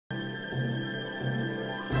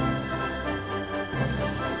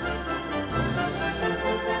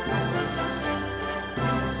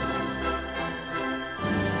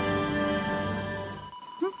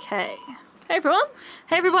Okay. Hey everyone.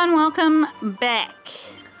 Hey everyone, welcome back.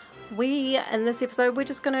 In this episode, we're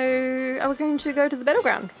going to go to the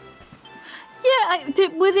battleground. Yeah,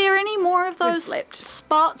 were there any more of those slept.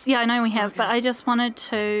 spots? Yeah, I know we have, Okay. but I just wanted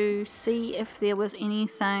to see if there was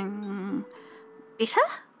anything better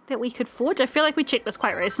that we could forge. I feel like we checked this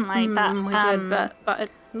quite recently, but We did, but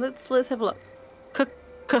let's have a look.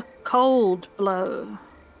 Cold blow.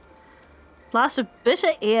 Blast of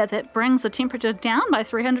bitter air that brings the temperature down by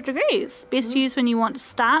 300 degrees. Best used when you want to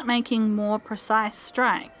start making more precise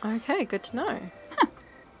strikes. Okay, good to know.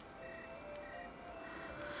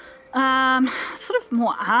 Sort of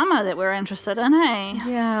more armor that we're interested in, eh?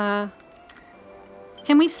 Yeah.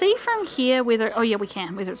 Can we see from here whether... Oh, yeah, we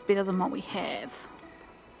can. Whether it's better than what we have.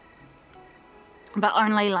 But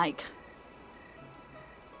only, like...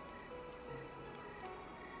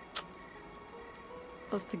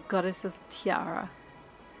 What's the goddess's tiara?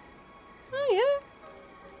 Oh, yeah.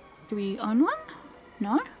 Do we own one?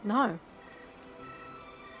 No? No.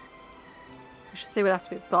 We should see what else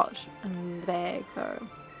we've got in the bag, though.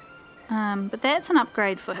 But that's an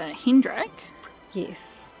upgrade for her. Hendrik.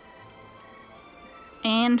 Yes.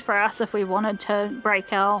 And for us if we wanted to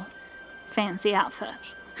break our fancy outfit.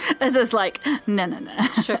 This is like, no.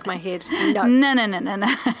 Shook my head. No. No.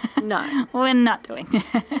 No. We're not doing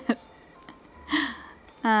that.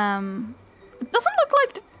 It doesn't look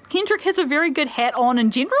like Hendrik has a very good hat on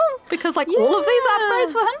in general, because like all of these are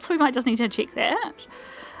upgrades for him, so we might just need to check that.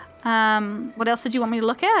 What else did you want me to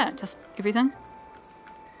look at? Just everything?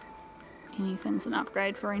 Anything's an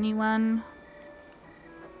upgrade for anyone.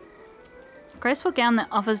 Graceful gown that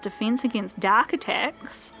offers defense against dark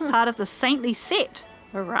attacks. Part of the saintly set.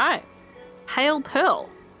 Alright. Pale pearl.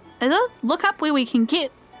 Is it? Look up where we can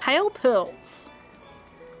get pale pearls.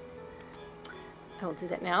 I'll do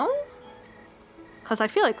that now. Because I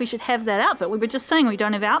feel like we should have that outfit. We were just saying we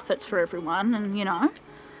don't have outfits for everyone, and you know,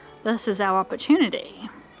 this is our opportunity.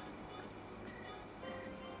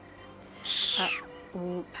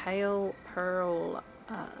 Pale pearl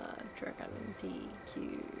dragon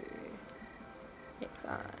DQ XI.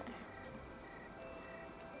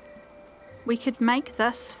 We could make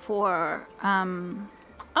this for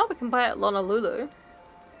Oh, we can buy it at Lonalulu.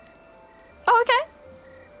 Oh, okay.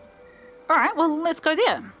 Alright, well let's go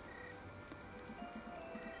there.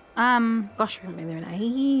 Gosh, we haven't been there in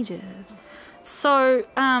ages. So,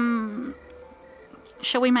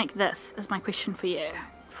 shall we make this, is my question for you.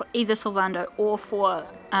 For either Sylvando or for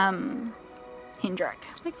Hendrik.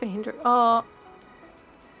 Let's make for Hendrik. Oh.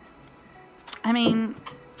 I mean,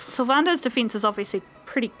 Sylvando's defense is obviously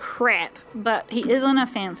pretty crap, but he is in a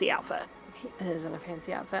fancy outfit. He is in a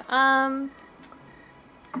fancy outfit. I'm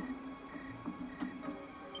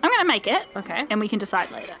gonna make it. Okay. And we can decide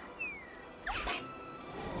later.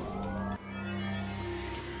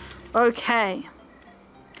 Okay.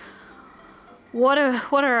 What are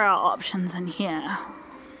our options in here?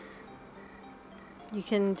 You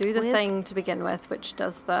can do the Where's- thing to begin with, which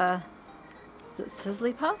does the... Is it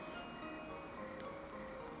Sizzly Puff?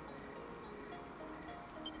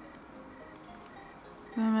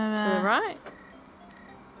 To the right.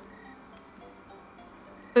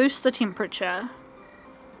 Boost the temperature.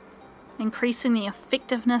 Increasing the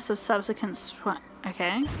effectiveness of subsequent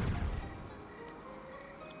okay.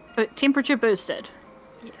 Temperature boosted.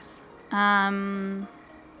 Yes. I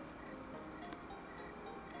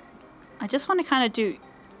just want to kind of do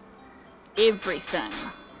everything.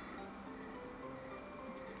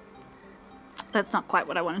 That's not quite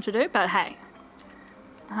what I wanted to do, but hey.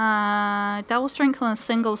 Double strength on a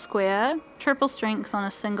single square. Triple strength on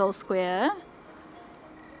a single square.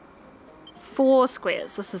 4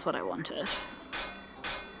 squares. This is what I wanted.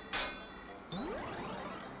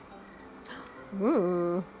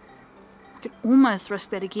 Ooh. I could almost risk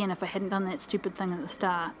that again if I hadn't done that stupid thing at the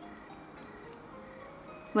start.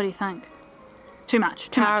 What do you think? Too much.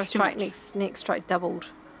 Too Power much. of strike, next strike doubled.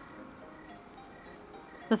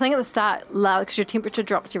 The thing at the start, low, because your temperature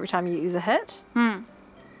drops every time you use a hit.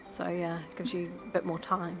 So yeah, it gives you a bit more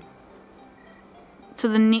time. So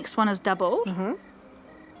the next one is doubled. Mm-hmm.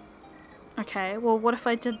 Okay, well what if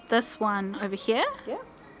I did this one over here? Yeah.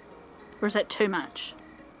 Or is that too much?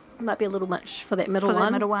 It might be a little much for that middle For one.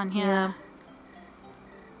 that middle one, yeah.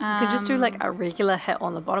 You could just do like a regular hit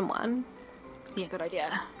on the bottom one. Yeah, good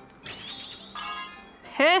idea.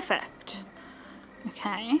 Perfect.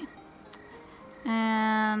 Okay.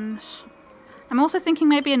 And I'm also thinking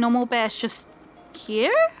maybe a normal bash just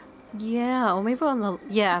here? Yeah, or maybe on the...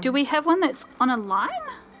 Yeah. Do we have one that's on a line?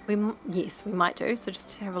 Yes, we might do, so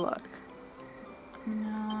just have a look.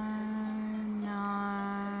 No.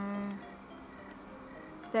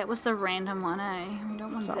 That was the random one, eh? We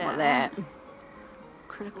don't want Don't that. want that.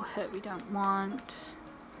 Critical hit we don't want.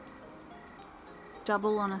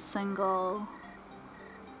 Double on a single.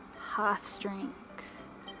 Half strength.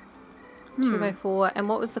 2x4. And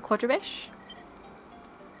what was the quadrubash?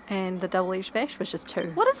 And the double-edged bash was just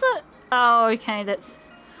 2. What is it? Oh, okay, that's...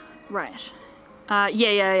 Right.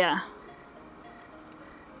 Yeah.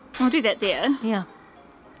 We'll do that there. Yeah.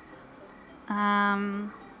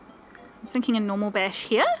 I'm thinking a normal bash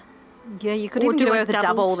here. Yeah, you could Or even do get away a with a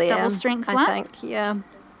double there. double strength I one? think, yeah.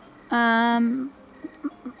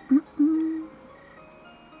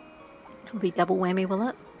 It'll be double whammy, will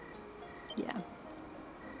it? Yeah.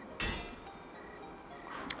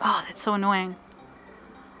 Oh, that's so annoying.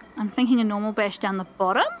 I'm thinking a normal bash down the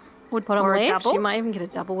bottom. Bottom or a left, double. you might even get a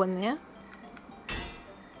double in there.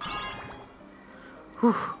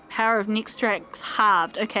 Whew. Power of neck strength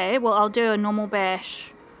halved. Okay, well, I'll do a normal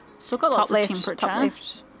bash. Still got lots of temperature. Top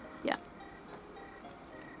left. Yeah.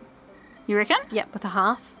 You reckon? Yep, with a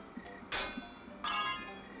half.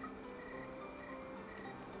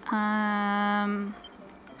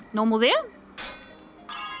 Normal there?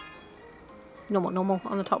 Normal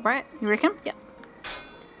on the top right. You reckon? Yep.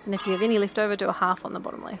 And if you have any left over, do a half on the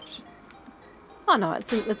bottom left. Oh no,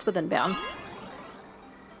 it's within bounds.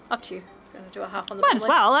 Up to you. If you want to do a half on the Might bottom as left.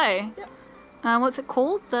 well, eh? Yep. What's it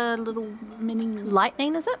called? The little mini...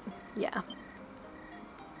 Lightning, is it? Yeah.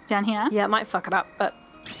 Down here? Yeah, it might fuck it up, but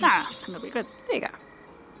Nah, I think it'll be good. there you go.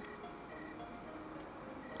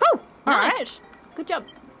 Oh, Nice. alright. Good job.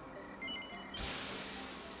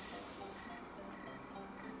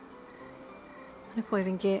 What if we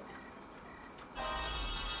even get...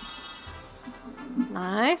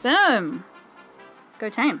 Nice. Boom. Go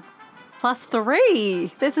team.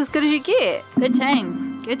 +3. That's as good as you get. Good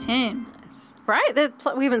team. Good team. Right?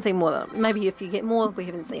 We haven't seen more than it. Maybe if you get more, we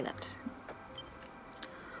haven't seen it.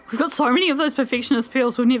 We've got so many of those perfectionist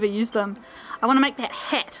pearls, we've never used them. I want to make that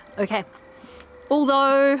hat. Okay.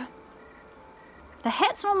 Although, the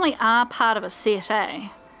hats normally are part of a set, eh?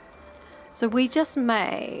 So we just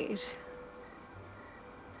made...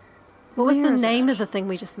 What was the Where is name it? of the thing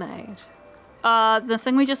we just made? The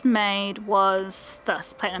thing we just made was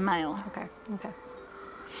this, Platinum Mail. Okay.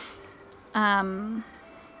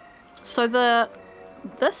 So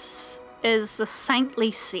this is the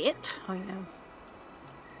Saintly set. Oh, yeah.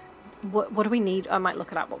 What do we need? I might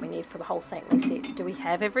look it up what we need for the whole saintly set. Do we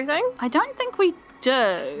have everything? I don't think we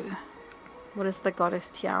do. What is the goddess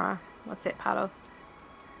tiara? What's that part of?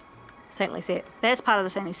 Saintly set. That's part of the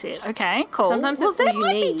Saintly set. Okay, cool. Sometimes well, that's all that you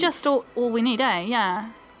might need. be just all we need, eh? Yeah.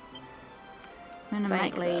 I'm gonna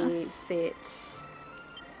make Saintly this. set.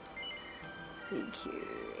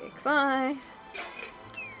 DQXI.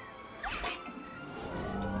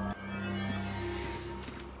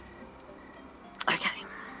 Okay.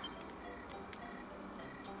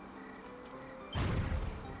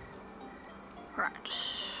 Right.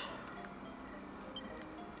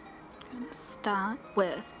 Gonna start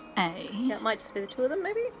with a. Yeah, it might just be the two of them,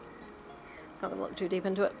 maybe. Not gonna look too deep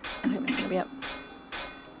into it. I think that's gonna be it.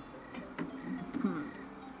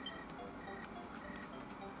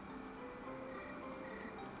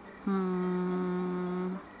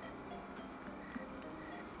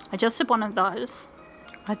 I just did one of those.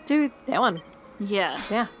 I'd do that one. Yeah.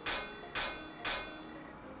 Yeah.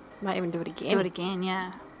 Might even do it again. Do it again,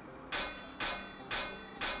 yeah.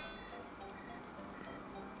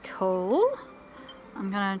 Cool.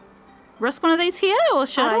 I'm gonna risk one of these here, or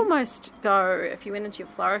should I'd I? almost go, if you went into your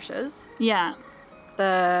flourishes, Yeah.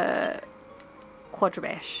 the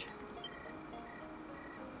quadrubash.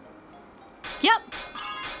 Yep.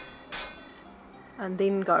 And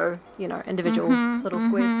then go, you know, individual little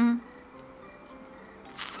squares.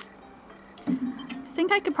 I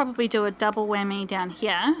think I could probably do a double whammy down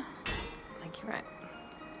here. I think you're right.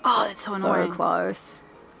 Oh, that's so annoying. So close.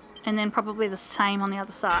 And then probably the same on the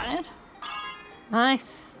other side.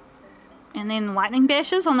 Nice. And then lightning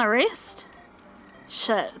bashes on the rest.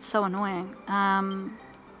 Shit, it's so annoying.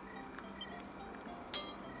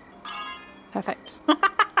 Perfect.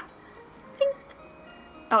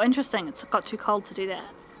 Oh, interesting. It's got too cold to do that.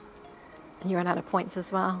 And you run out of points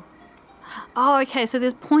as well. Oh, okay. So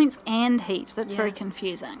there's points and heat. That's very Yeah.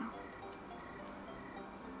 confusing.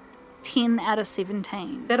 10 out of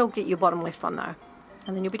 17. That'll get your bottom left one though.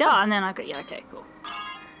 And then you'll be Oh, done. and then I got, yeah, okay, cool.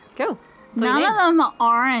 Cool. So None you of them are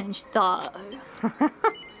orange, though.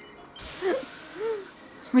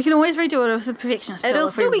 We can always redo it with the perfectionist pill It'll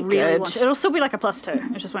if we still be really good. want. It'll still be like a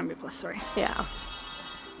 +2. It just won't be +3. Yeah.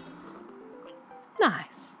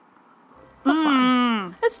 Nice. That's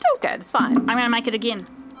fine. It's still good. It's fine. I'm going to make it again.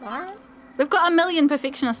 Alright. We've got a million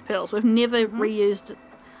perfectionist pearls. We've never reused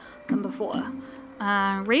than before.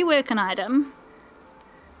 Rework an item.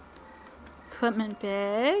 Equipment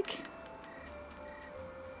bag.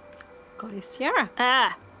 Goddess Tiara.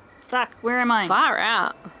 Ah, fuck, where am I? Far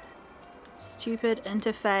out. Stupid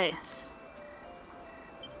interface.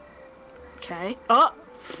 Okay. Oh!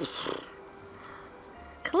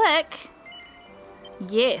 Click.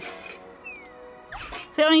 Yes.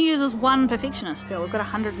 So it only uses one perfectionist spell. We've got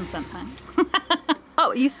 100 and something.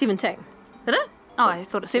 Oh, use 17. Did it? Oh, I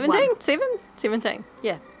thought it said 17? one. 17.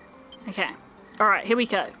 Yeah. Okay. Alright, here we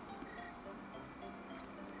go.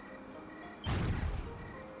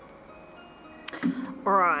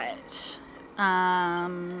 Alright.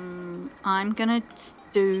 I'm gonna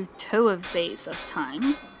do 2 of these this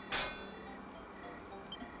time.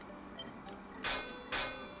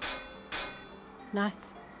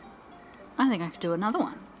 Nice. I think I could do another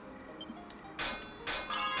one.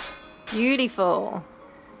 Beautiful.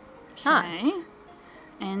 Nice. Okay.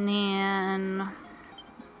 And then...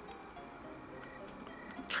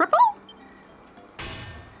 triple?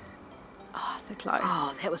 Oh, so close.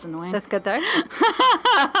 Oh, that was annoying. That's good though.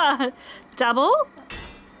 Double?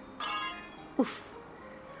 Oof.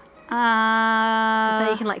 So you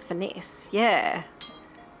Uh, can like finesse. Yeah.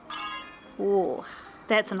 Ooh.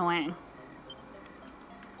 that's annoying.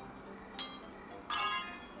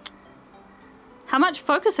 How much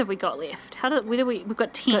focus have we got left? We've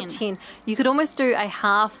got 10. Got 10. You could almost do a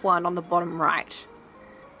half one on the bottom right.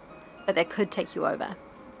 But that could take you over.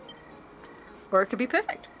 Or it could be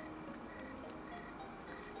perfect.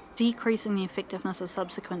 Decreasing the effectiveness of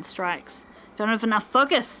subsequent strikes. Don't have enough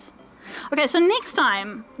focus. Okay, so next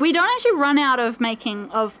time we don't actually run out of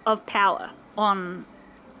making of power on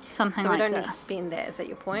something So like we don't this. need to spend that, is that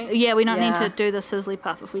your point? Yeah, we don't need Yeah. to do the sizzly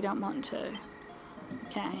puff if we don't want to.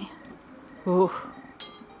 Okay. Ooh.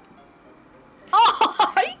 Oh,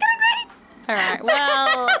 are you kidding me? Alright,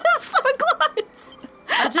 well, So close.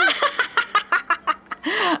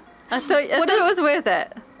 I thought it was worth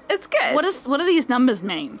it. It's good. What do these numbers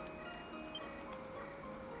mean?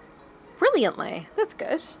 Brilliantly. That's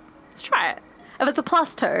good. Let's try it. If it's a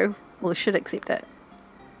 +2, we should accept it.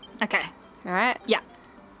 Okay. Alright? Yeah.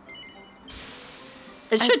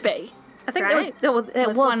 It should be. I think Right? it With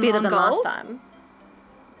was one better than gold? last time.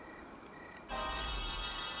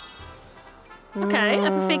 Okay, a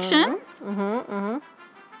perfection.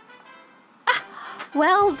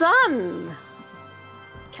 Well done.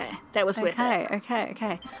 Okay, that was worth it.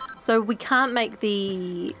 Okay. So we can't make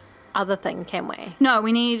the other thing, can we? No,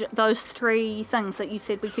 we need those 3 things that you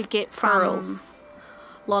said we could get from Pearls.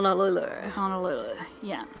 Lonalulu. Honolulu.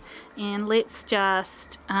 Yeah. And let's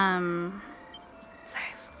just Save.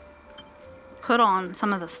 put on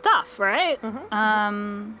some of the stuff, right? Who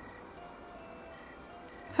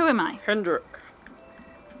am I? Hendrik.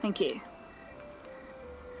 Thank you.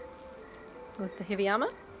 Was the heavy armor?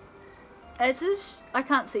 I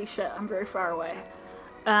can't see shit. I'm very far away.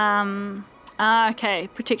 Okay,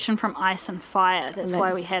 protection from ice and fire. That's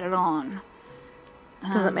why we had it on.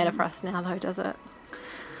 Doesn't matter for us now, though, does it?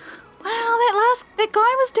 Well, that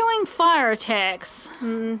guy was doing fire attacks,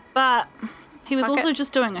 but he was Fuck also it.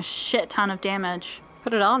 just doing a shit ton of damage.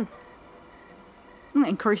 Put it on. It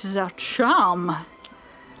increases our charm.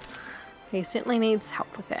 He certainly needs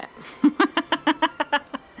help with that.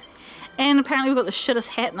 And apparently we've got the shittest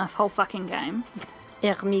hat in the whole fucking game.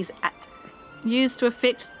 Hermes at. Used to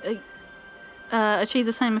achieve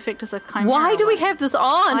the same effect as a chimera. Why do we one. have this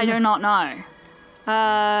on? I do not know.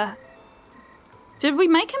 Did we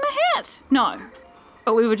make him a hat? No.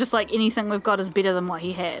 But we were just like, anything we've got is better than what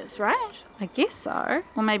he has, right? I guess so.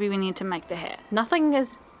 Or maybe we need to make the hat. Nothing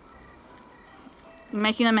is... We're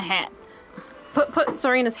making him a hat. Put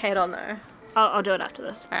Serena's hat on, though. I'll do it after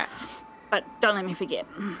this. Alright. But don't let me forget.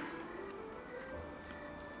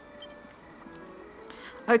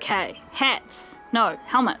 Okay, hats. No,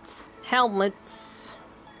 helmets. Helmets.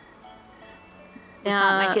 We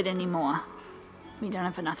can't make it anymore. We don't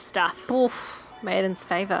have enough stuff. Oof. Maiden's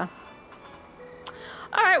favour.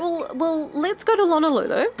 Alright, well, let's go to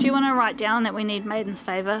Lonalulu. Do you want to write down that we need Maiden's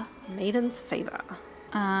Favour? Maiden's favour.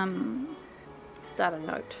 Um, Start a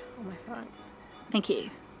note on my phone. thank you.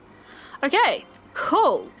 Okay,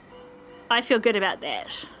 cool. I feel good about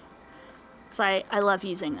that. Because I love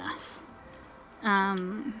using this.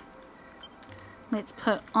 Let's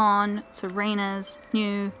put on Serena's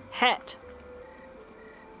new hat.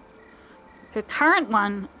 Her current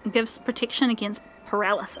one gives protection against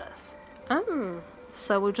paralysis.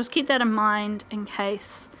 So we'll just keep that in mind in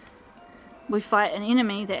case we fight an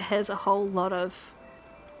enemy that has a whole lot of...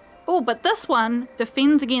 Oh, but this one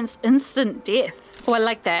defends against instant death. Oh, I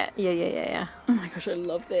like that. Yeah. Oh my gosh, I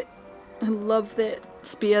love that. I love that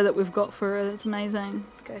spear that we've got for her. It's amazing.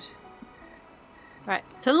 It's good. Right,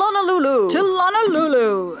 to Lonalulu. To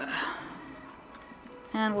Lonalulu.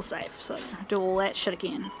 And we'll save, so do all that shit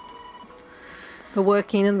again. The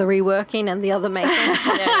working and the reworking and the other making.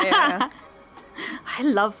 Yeah. I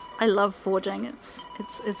love forging. It's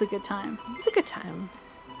a good time. It's a good time.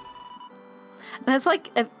 And it's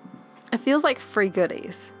like, it feels like free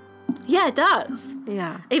goodies. Yeah, it does.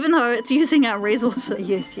 Yeah. Even though it's using our resources.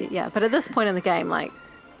 Yes, yeah. But at this point in the game, like,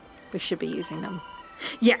 we should be using them.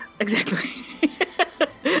 Yeah, exactly.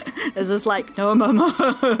 It's just like, no,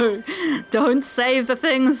 Momo. Don't save the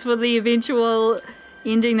things for the eventual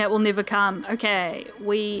ending that will never come. Okay,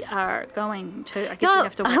 we are going to... I guess we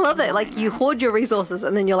have to... I love that. Like, you hoard your resources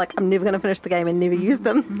and then you're like, I'm never going to finish the game and never use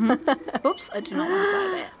them. Mm-hmm. Oops, I do not want to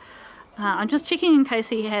buy that. I'm just checking in case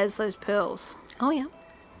he has those pearls. Oh, yeah.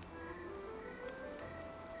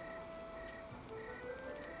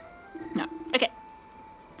 No. Okay.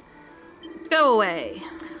 Go away.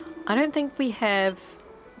 I don't think we have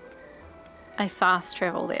a fast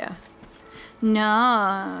travel there.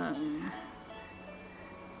 No.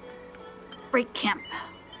 Break camp.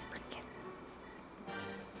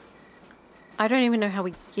 I don't even know how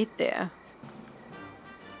we get there.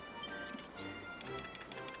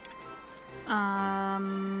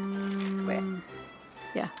 Square.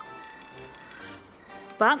 Yeah.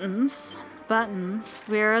 Buttons. Buttons.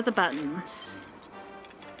 Where are the buttons?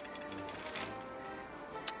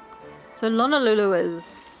 So Lonalulu is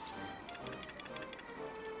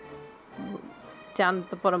down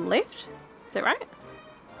the bottom left. Is that right?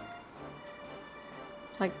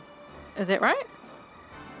 Like, is that right?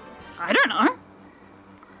 I don't know.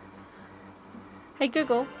 Hey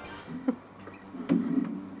Google.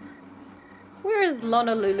 Where is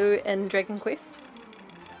Lonalulu in Dragon Quest?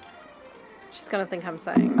 She's gonna think I'm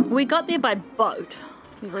saying. We got there by boat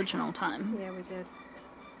the original time. Yeah, we did.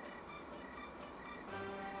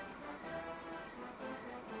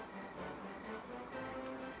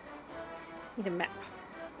 Need a map.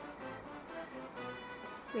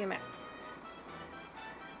 Need a map.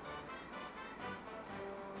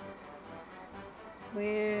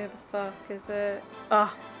 Where the fuck is it?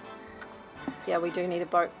 Oh. Yeah, we do need a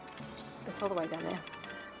boat. It's all the way down there.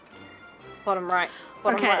 Bottom right.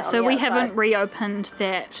 Bottom Okay, right so we haven't reopened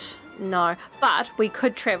that. No, but we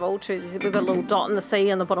could travel to... We've got a little dot in the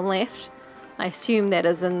sea on the bottom left. I assume that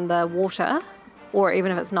is in the water. Or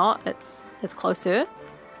even if it's not, it's closer.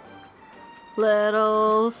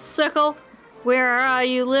 Little circle. Where are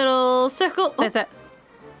you, little circle? That's it.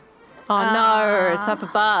 Oh no, it's up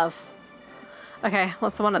above. Okay,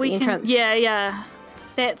 what's the one at the entrance? Yeah.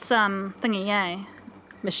 That's thingy, yay.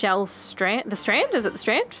 Michelle's Strand. The Strand? Is it the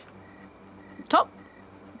Strand? It's top?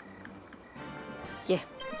 Yeah.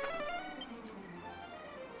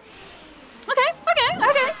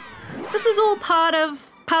 Okay. This is all part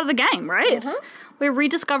of the game, right? Mm-hmm. We're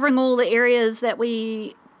rediscovering all the areas that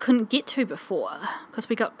we couldn't get to before because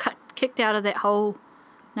we got kicked out of that whole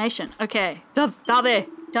nation. Okay, Dave,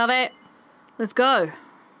 let's go.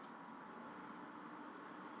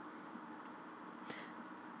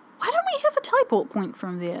 Why don't we have a teleport point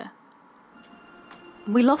from there?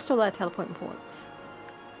 We lost all our teleport points.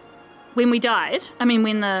 When we died? I mean,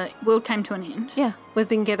 when the world came to an end? Yeah, we've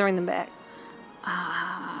been gathering them back.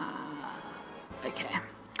 Okay.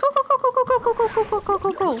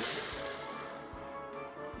 Cool.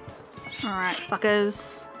 Alright,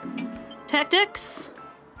 fuckers. Tactics.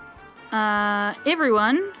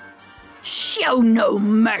 Everyone. Show no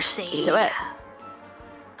mercy. Do it.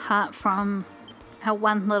 Heart from our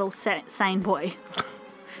one little sane boy.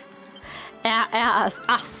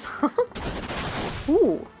 Us.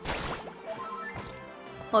 Ooh.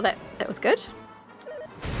 Well, that was good.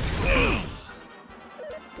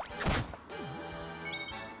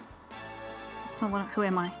 Who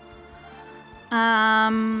am I?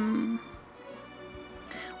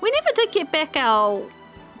 We never did get back our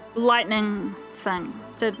lightning thing,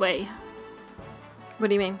 did we? What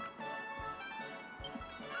do you mean?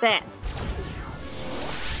 That.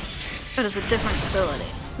 But it's a different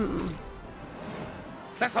ability.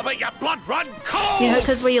 This'll make your blood run cold! You know,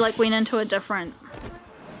 because we went into a different...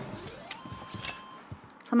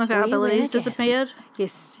 Some of our abilities disappeared.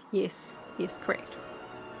 Yes, correct.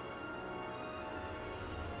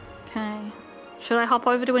 Okay. Should I hop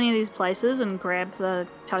over to any of these places and grab the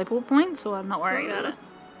teleport points, or I'm not worried about it?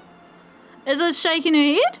 Is it shaking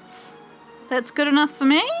her head? That's good enough for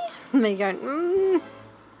me? Me going,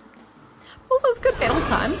 Also, it's good battle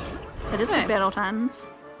times. It is good battle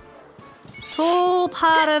times. It's all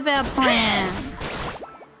part of our plan.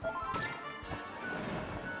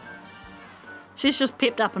 She's just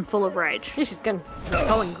pepped up and full of rage. Yeah, she's going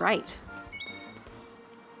great.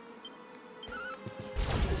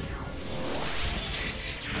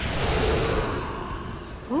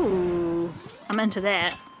 Ooh. I'm into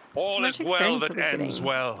that. All Much is well experience that are we ends getting?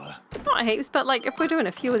 well. Not heaps, but like if we're doing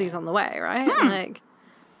a few of these on the way, right? Like,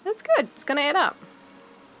 that's good. It's going to add up.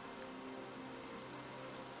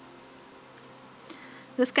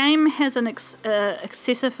 This game has an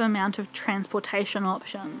excessive amount of transportation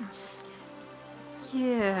options.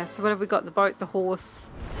 Yeah. So what have we got? The boat, the horse,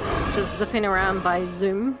 just zipping around by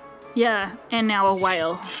Zoom, Yeah, and now a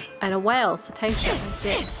whale. and a whale, cetacean.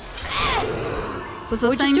 Yes. Was the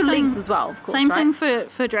Or just same your thing, legs as well, of course, Same right? thing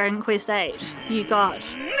for Dragon Quest VIII. You got...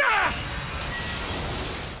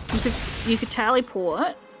 You could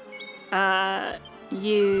teleport.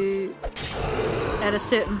 You, at a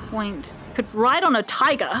certain point, could ride on a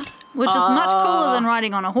tiger, which is much cooler than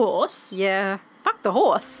riding on a horse. Yeah. Fuck the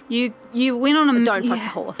horse. You went on a... Don't fuck yeah, the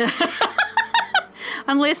horse.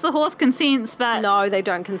 unless the horse consents, but No, they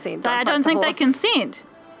don't consent. I fuck don't the think they horse. consent.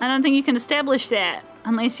 I don't think you can establish that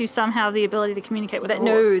unless you somehow have the ability to communicate with the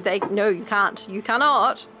horse. No, you can't. You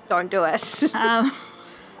cannot. Don't do it.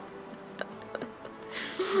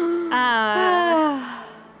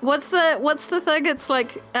 What's the thing? It's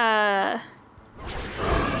like the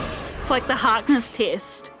Harkness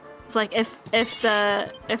test. It's like if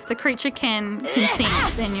the creature can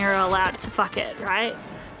consent, then you're allowed to fuck it, right?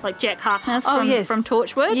 Like Jack Harkness from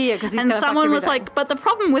Torchwood. Yeah, 'cause he's and gonna fuck someone was everything. like, but the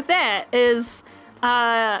problem with that is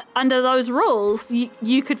under those rules,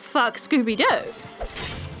 you could fuck Scooby-Doo.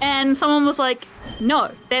 And someone was like, no,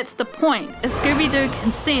 that's the point. If Scooby-Doo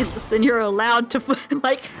consents, then you're allowed to,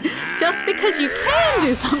 like, just because you can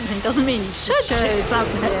do something doesn't mean you should do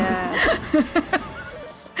something. Yeah.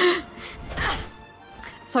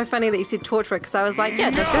 So funny that you said Torchwood because I was like, yeah,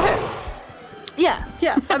 Doctor Who. Yeah.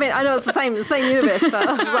 Yeah, I mean, I know it's the same universe, but I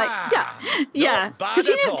was just like, yeah. Yeah. Not bad Did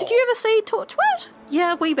you at all. ever see Torchwood?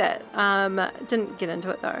 Yeah, a wee bit. Didn't get into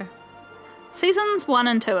it though. Seasons 1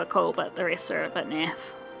 and 2 are cool, but the rest are a bit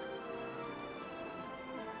naff.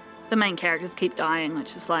 The main characters keep dying,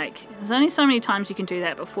 which is like, there's only so many times you can do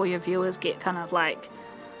that before your viewers get kind of like...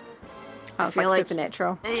 Oh, it's feel like like-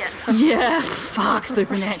 Supernatural. Yeah, fuck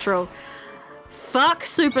Supernatural. Fuck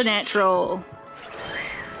Supernatural.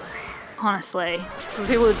 Honestly.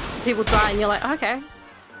 People die and you're like, okay,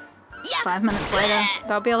 5 minutes later.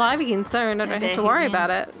 they'll be alive again soon. I don't have to worry about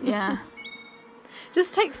it. Yeah.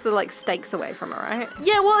 Just takes the like stakes away from it, right?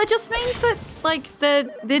 Yeah, well, it just means that, like, they're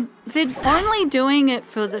only doing it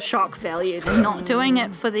for the shock value. They're not doing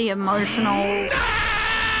it for the emotional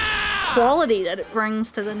quality that it brings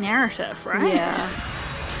to the narrative, right? Yeah.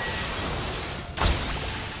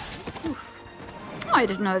 Oh, I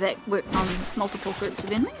didn't know that worked on multiple groups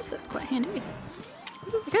of enemies. That's quite handy.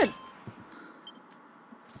 This is good.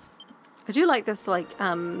 I do like this, like,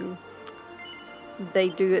 they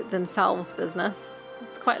do it themselves business.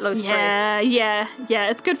 It's quite low stress. Yeah.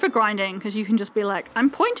 It's good for grinding because you can just be like, I'm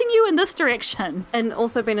pointing you in this direction. And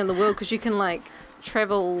also being in the world because you can, like,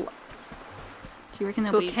 travel Do you reckon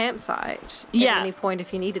to there'll a be... campsite Yeah. at any point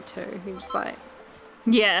if you needed to. You're just like,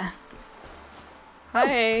 Yeah.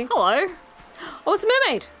 hey. Hello. Oh, it's a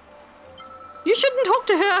mermaid. You shouldn't talk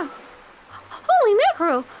to her. Holy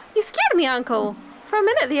mackerel. You scared me, Uncle. For a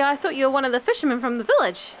minute there, I thought you were one of the fishermen from the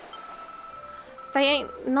village. They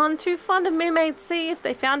ain't none too fond of mermaids, see? If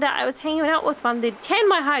they found out I was hanging out with one, they'd tan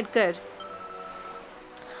my hide good.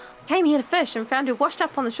 I came here to fish and found her washed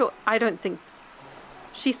up on the shore. I don't think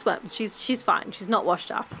she swims. She's fine. She's not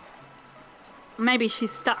washed up. Maybe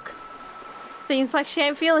she's stuck. Seems like she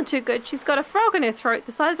ain't feeling too good. She's got a frog in her throat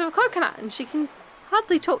the size of a coconut, and she can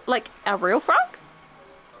hardly talk like a real frog.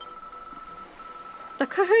 The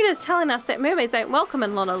kahuna's telling us that mermaids ain't welcome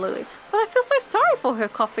in Lonalulu, but I feel so sorry for her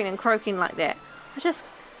coughing and croaking like that.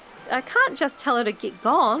 I can't just tell her to get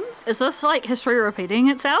gone. Is this like history repeating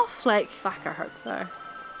itself? Like, Fuck, I hope so.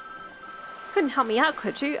 Couldn't help me out,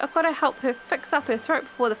 could you? I've got to help her fix up her throat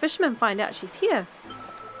before the fishermen find out she's here.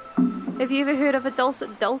 Have you ever heard of a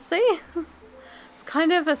dulcet dulce? It's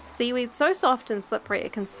kind of a seaweed so soft and slippery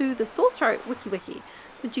it can soothe the sore throat. Wiki wiki.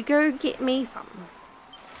 Would you go get me some?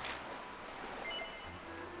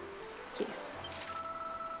 Yes.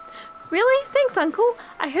 Really? Thanks, Uncle.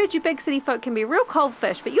 I heard you big city folk can be real cold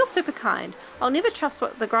fish, but you're super kind. I'll never trust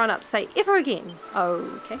what the grown-ups say ever again.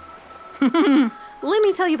 Okay. Let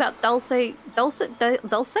me tell you about dulcet.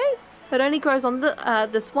 It only grows on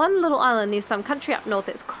this one little island near some country up north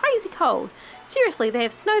that's crazy cold. Seriously, they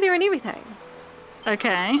have snow there and everything.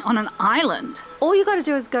 okay, on an island. All you gotta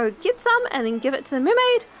do is go get some and then give it to the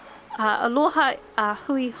mermaid. Aloha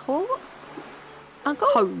hui ho? Uncle?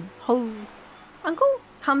 Ho. Ho. Uncle,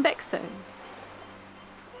 come back soon.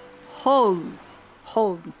 Hold.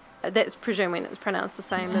 That's presuming it's pronounced the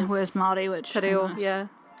same as... Where's Māori, which... Te reo, yeah.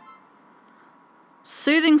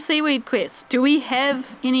 Soothing seaweed quest. Do we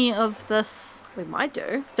have any of this We might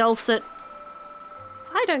do. dulcet...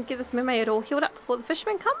 If I don't get this mermaid all healed up before the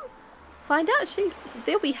fishermen come, find out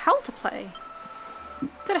there'll be hell to play.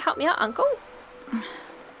 Gotta help me out, Uncle.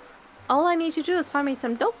 All I need you to do is find me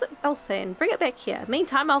some dulce and bring it back here.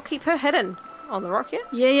 Meantime, I'll keep her hidden on the rock here.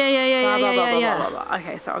 Yeah.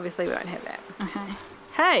 Okay, so obviously we don't have that. Okay.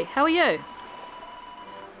 Hey, how are you?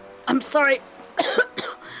 I'm sorry.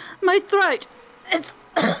 My throat. It's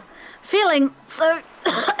feeling so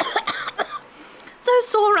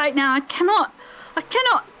sore right now. I cannot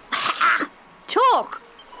talk.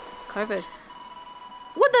 It's COVID.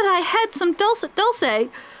 Would that I had some dulce is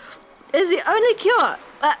the only cure.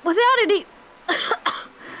 Without any,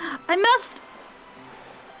 I must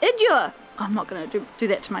endure. I'm not going to do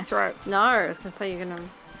that to my throat. No, I was going to say you're going to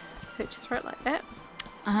hurt your throat like that.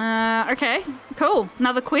 Okay, cool.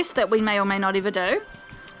 Another quest that we may or may not ever do.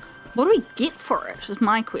 What do we get for it is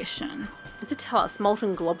my question. To tell us,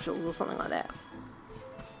 molten globules or something like that.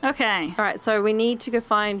 Okay. All right, so we need to go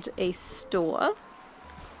find a store.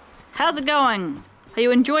 How's it going? Are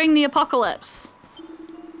you enjoying the apocalypse?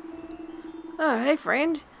 Oh, hey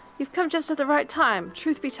friend. You've come just at the right time.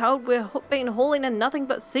 Truth be told, we've been hauling in nothing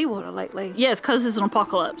but seawater lately. Yes, because there's an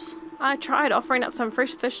apocalypse. I tried offering up some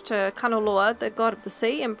fresh fish to Kanaloa, the god of the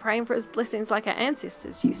sea, and praying for his blessings like our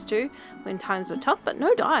ancestors used to when times were tough, but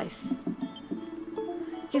no dice.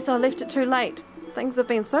 Guess I left it too late. Things have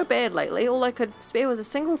been so bad lately, all I could spare was a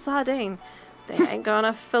single sardine. They ain't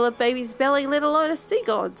gonna fill a baby's belly, let alone a sea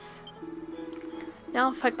god's.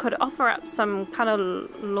 Now if I could offer up some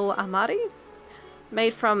Kanaloa amari,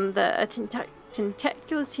 made from the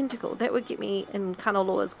tentacular tentacle, that would get me in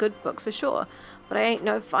Kanaloa's good books for sure. But I ain't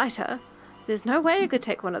no fighter. There's no way I could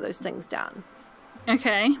take one of those things down.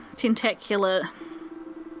 Okay, tentacular.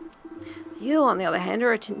 You, on the other hand,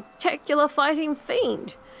 are a tentacular fighting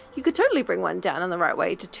fiend. You could totally bring one down in the right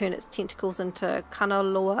way to turn its tentacles into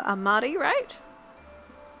Kanaloa amari, right?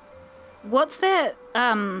 What's that,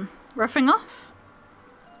 riffing off?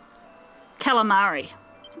 Calamari.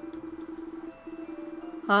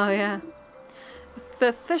 Oh, yeah. If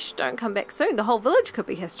the fish don't come back soon, the whole village could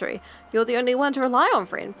be history. You're the only one to rely on,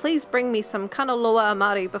 friend. Please bring me some Kanaloa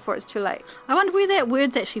amari before it's too late. I wonder where that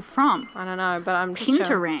word's actually from. I don't know, but I'm just...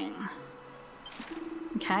 Pentarang.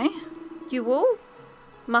 Okay. You will?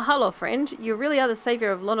 Mahalo, friend. You really are the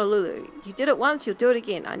savior of Lonalulu. You did it once, you'll do it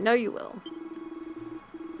again. I know you will.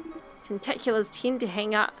 Tentaculars tend to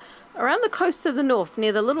hang out around the coast of the north,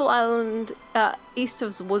 near the little island east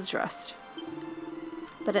of Woodrust.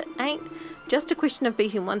 But it ain't just a question of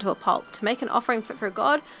beating one to a pulp. To make an offering fit for a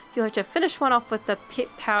god, you have to finish one off with the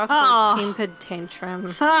pet power called Tempered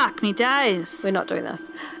Tantrum. Fuck me days. We're not doing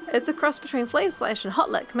this. It's a cross between Flame Slash and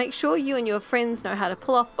Hot Lick. Make sure you and your friends know how to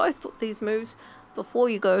pull off both these moves before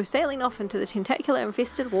you go sailing off into the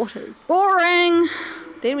tentacular-infested waters. Boring.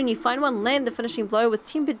 Then when you find one, land the finishing blow with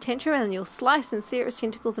Tempered Tantrum and you'll slice and sear its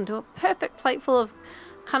tentacles into a perfect plateful of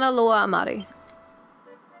Kanaloa amari.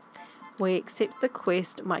 We accept the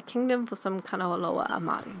quest, my kingdom, for some Kanaloa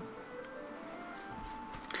amari.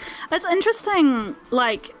 It's interesting,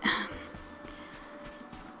 like...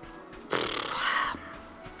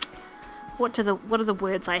 What are the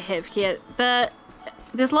words I have here?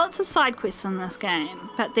 There's lots of side quests in this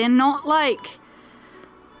game, but they're not like...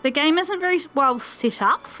 The game isn't very well set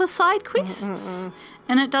up for side quests.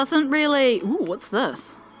 And it doesn't really... Ooh, what's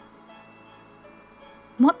this?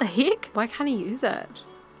 What the heck? Why can't he use it?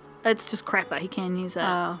 It's just crapper, he can use it.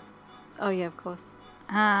 Oh yeah, of course.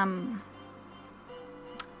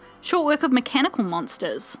 Short work of mechanical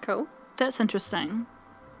monsters. Cool. That's interesting.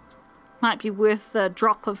 Might be worth a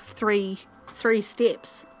drop of three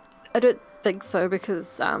steps. I don't think so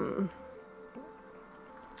because, well,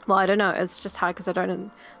 I don't know. It's just hard because I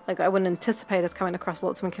wouldn't anticipate us coming across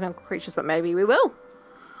lots of mechanical creatures, but maybe we will.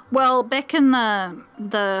 Well, back in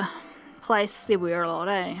the place there were a lot,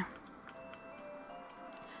 eh?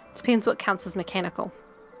 Depends what counts as mechanical.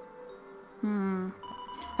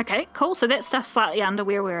 Okay, cool. So that stuff's slightly under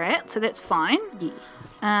where we're at, so that's fine. Yeah.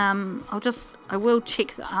 I will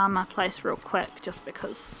check the armor place real quick, just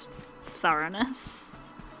because thoroughness.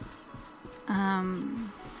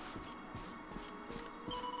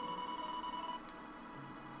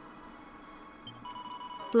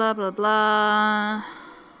 Blah blah blah.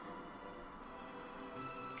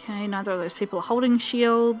 Okay, neither of those people are holding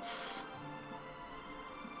shields.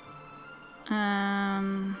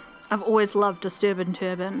 Mm. I've always loved Disturbin'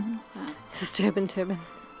 Turban. Disturbin' Turban.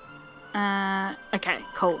 Okay,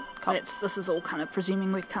 cool. This is all kind of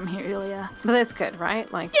presuming we've come here earlier. But that's good,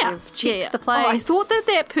 right? Like, Yeah, you've checked the Oh, place. I thought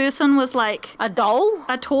that person was like A doll?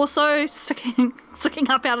 a torso sticking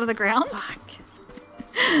up out of the ground. Fuck.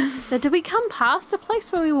 Now, did we come past a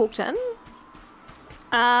place where we walked in?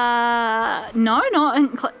 No,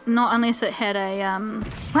 not unless it had a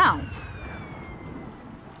wow.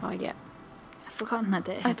 Oh, yeah. I've forgotten that.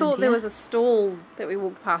 I thought there was a stall that we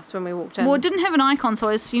walked past when we walked in. Well, it didn't have an icon, so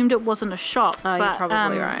I assumed it wasn't a shop. Oh, but, you're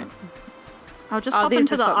probably right. I'll just hop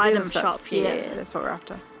into the item shop. Yeah, that's what we're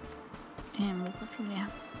after. And we'll go from there.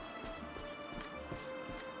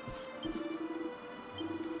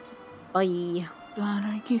 Bye.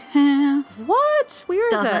 What do you have? What? Where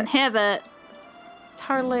is it? Doesn't have it.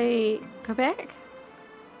 Totally go back?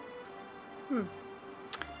 I'm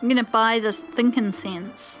gonna buy this thinking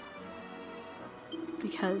sense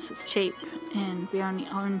because it's cheap and we only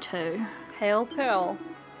own 2. Pale Pearl.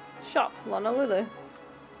 Shop, Lonalulu.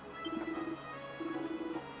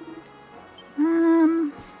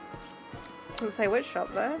 Doesn't say which shop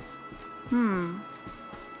though.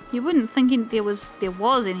 You wouldn't think there was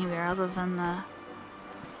anywhere other than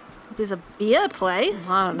there's a beer place.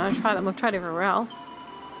 I don't know, try them. We've tried everywhere else.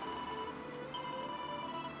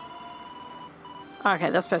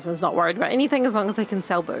 Okay, this person's not worried about anything as long as they can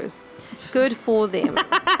sell booze. Good for them.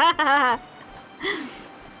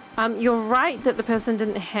 You're right that the person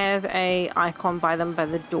didn't have a icon by them by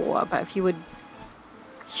the door, but if you would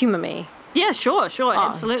humour me. Yeah, sure,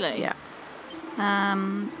 absolutely. Yeah.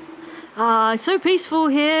 It's so peaceful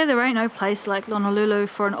here. There ain't no place like Lonalulu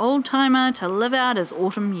for an old-timer to live out his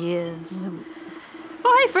autumn years.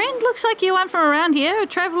 Oh, hey, friend. Looks like you aren't from around here. A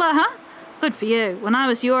traveller, huh? Good for you. When I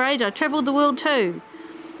was your age, I travelled the world too.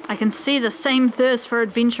 I can see the same thirst for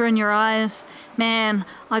adventure in your eyes. Man,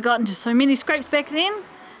 I got into so many scrapes back then.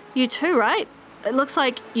 You too, right? It looks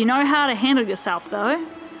like you know how to handle yourself, though.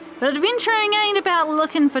 But adventuring ain't about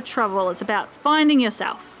looking for trouble. It's about finding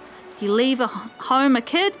yourself. You leave home a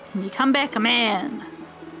kid, and you come back a man.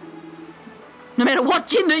 No matter what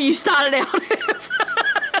gender you started out as.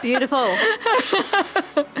 Beautiful.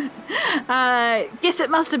 Guess it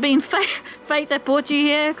must have been fate that brought you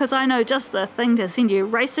here, because I know just the thing to send you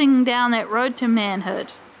racing down that road to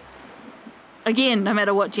manhood. Again, no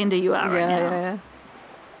matter what gender you are right now. Yeah.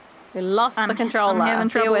 We lost the controller. I'm having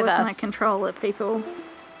trouble Bear with us. my controller, people.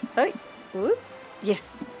 Oh, whoop.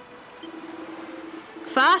 Yes.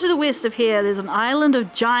 Far to the west of here, there's an island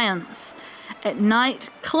of giants. At night,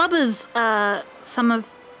 clubbers are some of...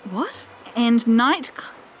 What? And night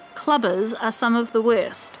clubbers are some of the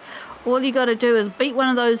worst. All you got to do is beat one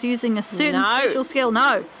of those using a certain special skill.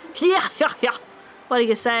 No. Yeah. What do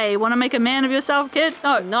you say? Want to make a man of yourself, kid?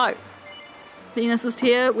 No. Venus is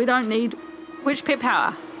here. We don't need... Which pet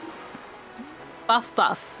power?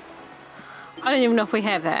 Buff. I don't even know if we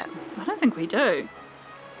have that. I don't think we do.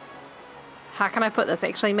 How can I put this?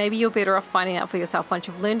 Actually, maybe you're better off finding out for yourself once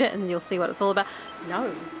you've learned it and you'll see what it's all about.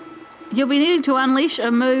 No. You'll be needing to unleash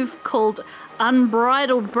a move called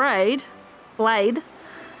Unbridled Blade.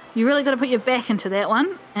 You really got to put your back into that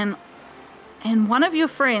one. And one of your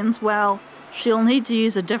friends, well, she'll need to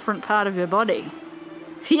use a different part of your body.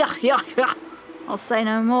 Yeah. I'll say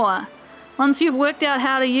no more. Once you've worked out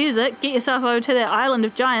how to use it, get yourself over to that island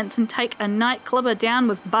of giants and take a night clubber down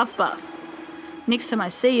with Buff. Next time I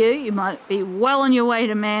see you, you might be well on your way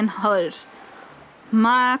to manhood.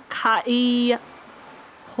 Makai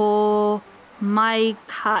ho mai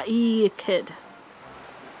kai kid.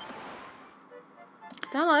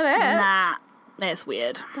 Don't like that. Nah, that's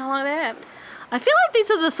weird. Don't like that. I feel like these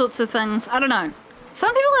are the sorts of things, I don't know.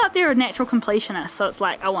 Some people out there are natural completionists, so it's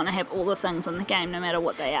like I want to have all the things in the game no matter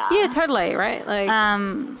what they are. Yeah, totally, right? Like,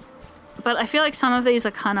 but I feel like some of these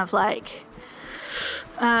are kind of like,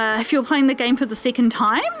 if you're playing the game for the second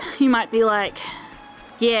time, you might be like,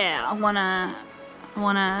 yeah, I wanna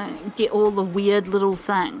get all the weird little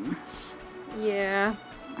things. yeah.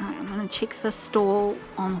 Alright, I'm gonna check the stall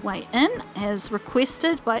on the way in, as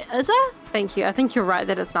requested by Izza. Thank you. I think you're right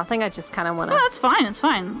that it's nothing. I just kind of want to... Oh, it's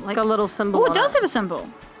fine. Like a little symbol. Oh, it does have a symbol.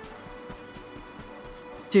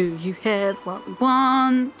 Do you have what we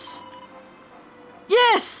want?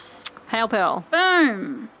 Yes! Pale Pearl.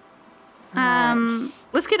 Boom. Right.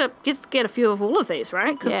 Let's get a few of all of these,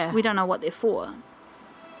 right? Because Yeah. we don't know what they're for.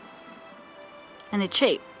 And they're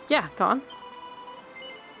cheap. Yeah, go on.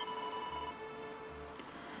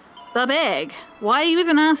 The bag. Why are you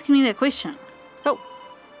even asking me that question? Oh.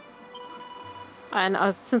 And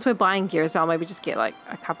since we're buying gear as well, maybe just get like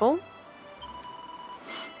a couple.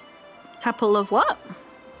 Couple of what?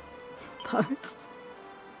 Those.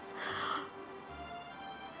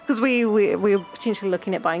 Because we're potentially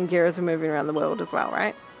looking at buying gear as we're moving around the world as well,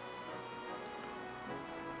 right?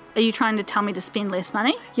 Are you trying to tell me to spend less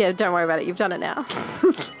money? Yeah, don't worry about it. You've done it now.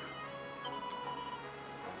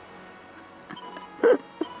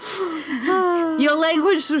 Your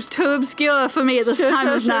language was too obscure for me at this time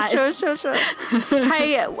of night. Sure.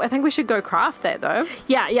 Hey, I think we should go craft that, though.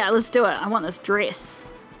 Yeah, let's do it. I want this dress.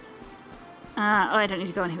 I don't need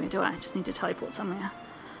to go anywhere, do I? I just need to teleport somewhere.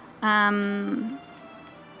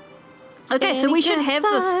 Okay, so we should have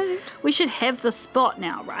this. We should have the spot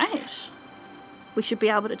now, right? We should be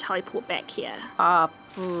able to teleport back here.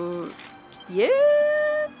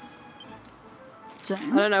 Yes.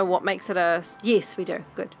 Zoom. I don't know what makes it a... Yes, we do.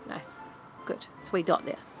 Good. Nice. Good. So we dot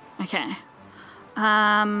there. Okay.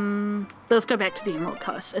 Let's go back to the Emerald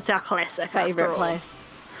Coast. It's our classic Favourite place.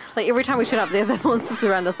 Like, every time we shoot up there, the monsters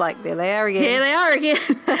around us like, there they are again. Yeah, they are again.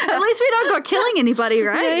 At least we don't go killing anybody,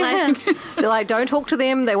 right? Yeah. Like, They're like, don't talk to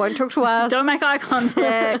them. They won't talk to us. don't make eye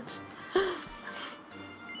contact.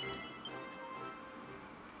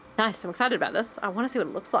 Nice. I'm excited about this. I want to see what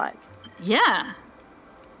it looks like. Yeah.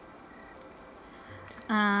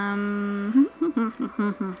 It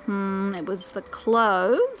was the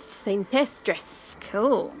clothes. Seamstress.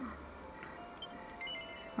 Cool.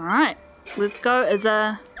 All right. Let's go as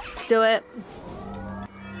a... Do it.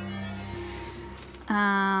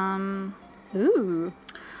 All Ooh.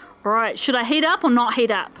 right. Should I heat up or not heat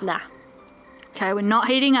up? Nah. Okay, we're not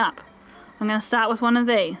heating up. I'm going to start with one of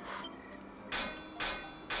these.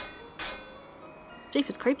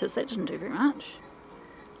 Jeepers creepers, that didn't do very much.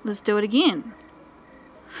 Let's do it again.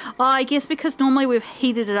 Oh, I guess because normally we've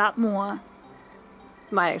heated it up more.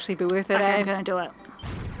 Might actually be worth it, Okay, eh? I'm going to do it.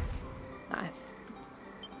 Nice.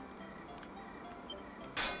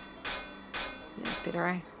 Yeah, it's better,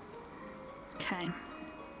 eh? Okay.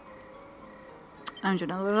 I'm going to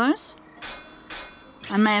do another one of those.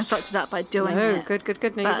 I may have fucked it up by doing No, it. good.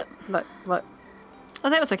 But- Look. Oh,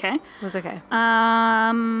 that was okay. It was okay.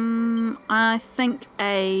 I think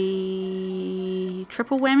a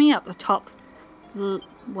triple whammy up the top,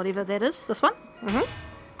 whatever that is. This one.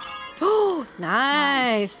 Oh,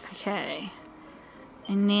 nice. Okay.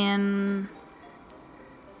 And then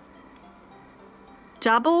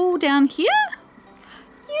double down here.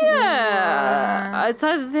 Yeah. It's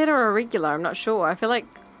either that or a regular. I'm not sure. I feel like,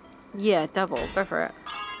 yeah, double. Go for it.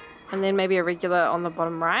 And then maybe a regular on the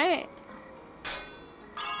bottom right.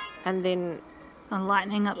 And then, A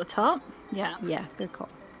lightning up the top. Yeah. yeah, good call.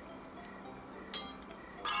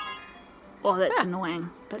 Oh, that's Yeah.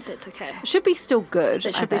 annoying, but that's okay. It should be still good.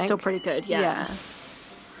 It I should be still think. pretty good. Yeah. Yeah.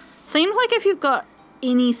 Seems like if you've got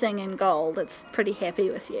anything in gold, it's pretty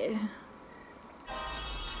happy with you.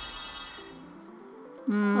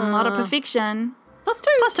 Not a perfection. +2. +2,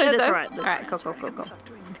 Good, that's though. all right. All right, cool.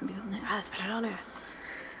 Let's put it on her.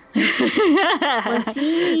 Let's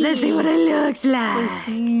see what it looks like.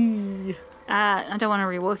 I don't want to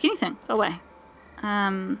rework anything. Go away.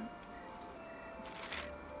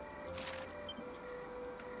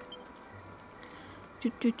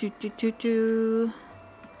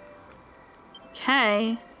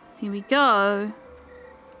 Okay, here we go.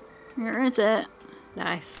 Where is it?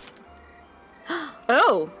 Nice.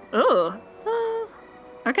 Oh.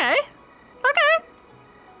 Okay.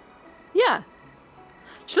 Yeah.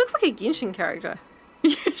 She looks like a Genshin character.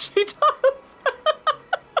 Yeah, she does.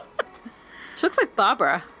 She looks like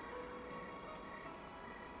Barbara.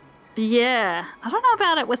 Yeah, I don't know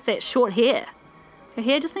about it with that short hair. Her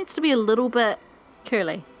hair just needs to be a little bit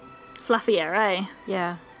Curly. fluffier, eh?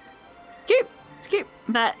 Yeah. Cute. It's cute.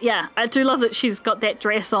 But yeah, I do love that she's got that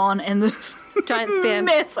dress on and this Giant spear.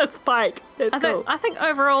 massive pike. That's cool. I think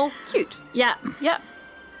overall, cute. Yeah. Yep.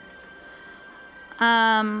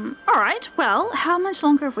 All right. Well, how much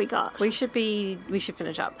longer have we got? We should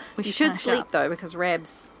finish up. We You should should finish sleep up. though, because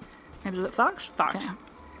Rab's Maybe a bit fucked. Fucked. Okay.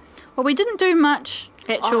 Well, we didn't do much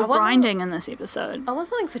actual I wonder- grinding in this episode. I want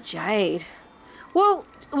something for Jade. Well,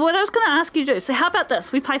 what I was going to ask you to do. So, how about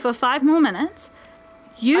this? We play for 5 more minutes.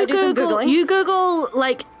 You I do some Google. Googling. You Google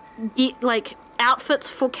get outfits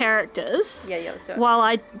for characters. Yeah, let's do it. While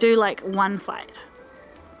I do one fight.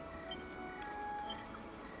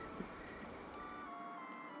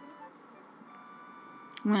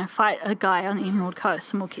 I'm going to fight a guy on the Emerald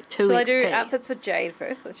Coast and we'll get 2 Shall I XP. do outfits for Jade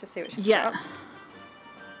first? Let's just see what she's Yeah. got.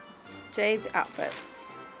 Jade's outfits.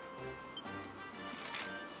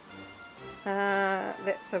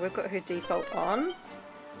 So we've got her default on.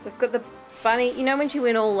 We've got the bunny. You know when she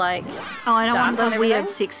went all like. Oh, I don't want dark the and weird,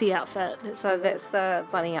 everything? sexy outfit. So that's the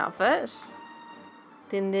bunny outfit.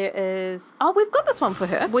 Then there is. Oh, we've got this one for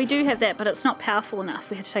her. We do have that, but it's not powerful enough.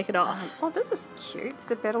 We had to take it off. Oh, this is cute.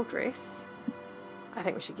 It's a battle dress. I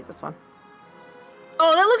think we should get this one.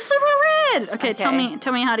 Oh, that looks super red. Okay, Okay.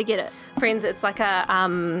 tell me how to get it. Friends, it's like a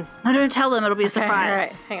No, don't tell them. It'll be a Okay,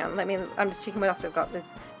 surprise. alright, hang on. I'm just checking what else we've got. There's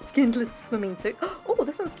skinless swimming suit. Oh,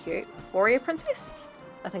 this one's cute. Warrior princess.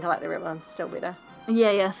 I think I like the red one still better.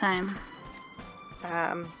 Yeah, same.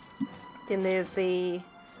 Then there's the.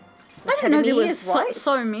 I didn't know there Academy was is white.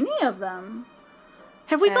 so many of them.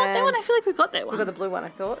 Have we got that one? I And feel like we got that one. We got the blue one, I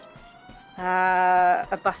thought.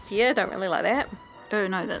 A bustier. Don't really like that. Oh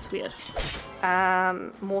no, that's weird.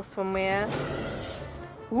 More swimwear.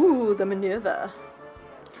 Ooh, the Minerva.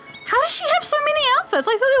 How does she have so many outfits?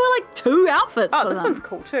 I thought there were like 2 outfits. Oh, for this them. one's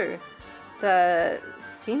cool too. The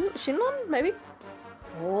Shinlon, maybe?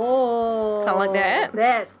 Oh, Kinda like that.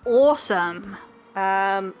 That's awesome.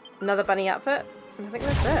 Another bunny outfit. And I think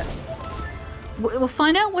that's it. We'll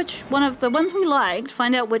find out which one of the ones we liked.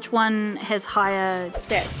 Find out which one has higher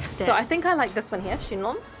Stats. So I think I like this one here,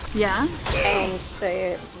 Shinlon, Yeah, and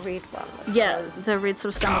the red one. which yeah, was the red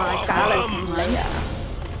sort of samurai. Scarlet Slayer.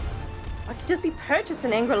 I could just be purchased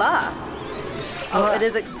in Angri-La. Oh, it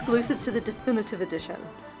is exclusive to the definitive edition.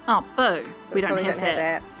 Oh, boo! So we don't probably have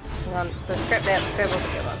that. Hang on, so scrap that, scrap all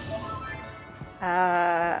together.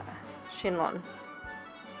 Shinlon.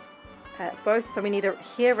 Both, so we need a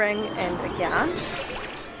hair ring and a gown.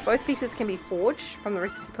 Both pieces can be forged from the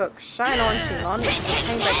recipe book Shine On Shinlon, which is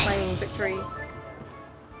obtained by claiming victory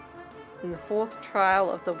in the 4th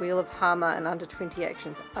trial of the Wheel of Hama in under 20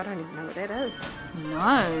 actions. I don't even know what that is. No.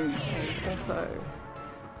 And also,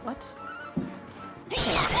 what?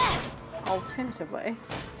 Alternatively,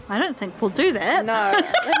 I don't think we'll do that. no.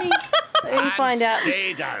 let me find out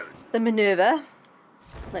Stay down. the Minerva.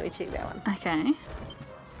 Let me check that one. Okay.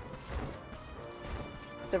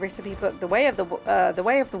 The recipe book, the Way of the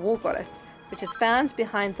War Goddess, which is found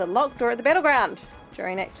behind the locked door at the battleground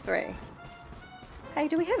during Act 3. Hey,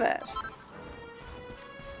 do we have it?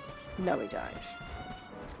 No, we don't.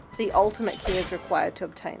 The ultimate key is required to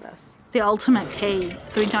obtain this. The ultimate key,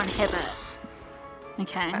 so we don't have it.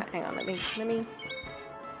 Okay. Alright, hang on, let me.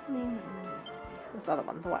 This other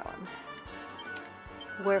one, the white one.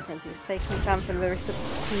 Warrior princess. They can be found from the recipe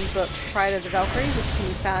book Pride of the Valkyrie, which can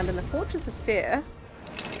be found in the Fortress of Fair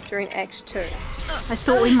during Act 2. I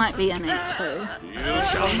thought we might be in Act 2. You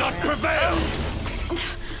shall not prevail.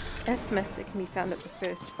 If missed, it can be found at the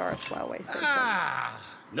first Forest Railway Station.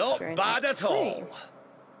 Not During bad Act at all.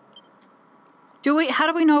 3. How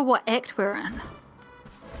do we know what act we're in?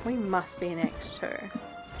 We must be in Act 2.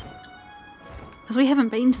 Because we haven't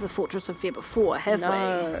been to the Fortress of Fear before, have we?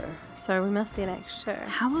 No. So we must be in Act 2.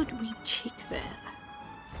 How would we check that?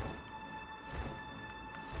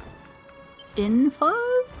 Info?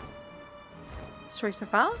 Story so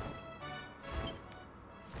far?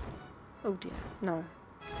 Oh dear, no.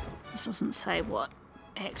 This doesn't say what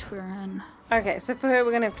act we're in. Okay, so for her,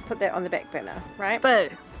 we're going to have to put that on the back burner, right? Boo!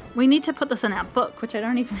 We need to put this in our book, which I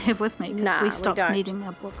don't even have with me because Nah, we we stopped don't. needing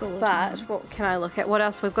our book all the But time. what can I look at? What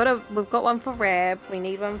else? We've got one for Rab. We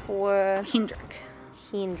need one for Hendrik.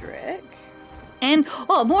 Hendrik. And,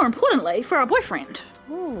 oh, more importantly, for our boyfriend.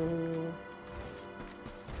 Ooh.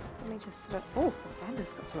 Let me just sort of. Oh,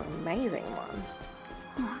 Savannah's got some amazing ones.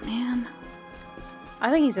 Oh, man.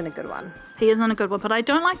 I think he's in a good one. He is in a good one, but I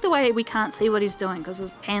don't like the way we can't see what he's doing because his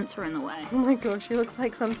pants are in the way. Oh my gosh, he looks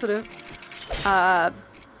like some sort of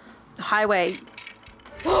highway.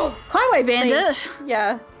 Highway bandit!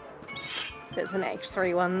 Yeah. That's an Act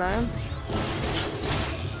 3 one though.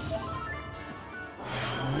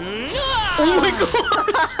 Oh my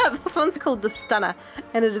god! This one's called the Stunner,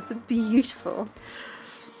 and it is beautiful.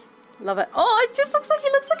 Love it. Oh, it just looks like he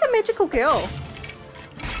looks like a magical girl.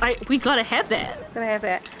 We gotta have that. Gonna have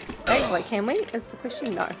that. Actually, can we? Is the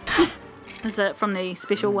question? No. Is it from the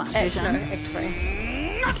special one Act, version? no, Act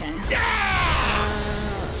 3. Okay.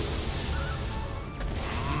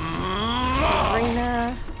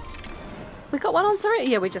 Serena. We got one on Serena?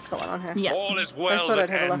 Yeah, we just got one on her. Yeah. All is I well thought that I'd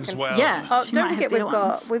have a look ends and- well. Yeah. Oh, She might don't have forget better we've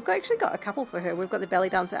ones. actually got a couple for her. We've got the belly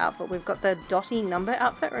dancer outfit. We've got the Dottie number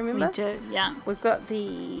outfit. Remember? We do, yeah. We've got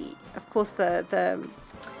of course, the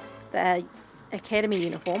academy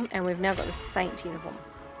uniform, and we've now got the saint uniform.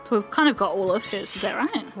 So we've kind of got all of his, is that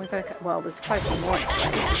right? We've got there's quite a few more.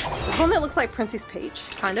 Actually. There's one that looks like Princess Peach,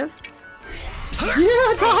 kind of. Yeah,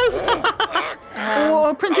 it does!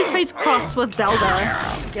 Or Princess Peach crossed with Zelda.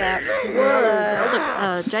 Yeah. There's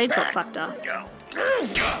another. Zelda, Jade got fucked up.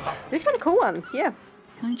 There's some cool ones. Yeah.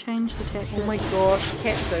 Can I change the tactic? Oh my gosh,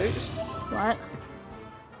 cat suit. What?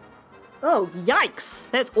 Oh, yikes!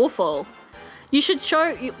 That's awful. You should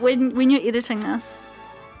show when you're editing this.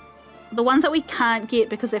 The ones that we can't get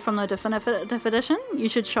because they're from the definitive edition, you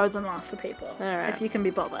should show them off for people. Alright. If you can be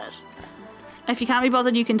bothered. If you can't be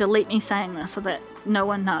bothered, you can delete me saying this so that no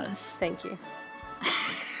one knows. Thank you.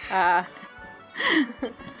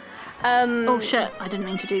 Oh shit, I didn't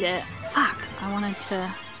mean to do that. Fuck, I wanted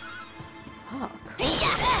to... Oh, cool.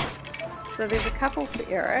 So there's a couple for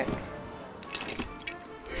Eric.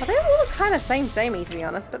 Well, they're all kind of samey to be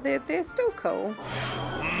honest, but they're still cool.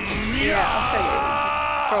 Yeah, I'll show you.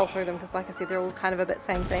 Just scroll through them because, like I said, they're all kind of a bit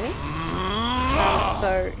samey.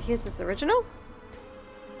 So here's this original,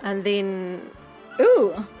 and then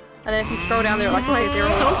Ooh! and then if you scroll down there, like I said, they're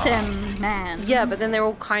all Sultan Man. yeah, but then they're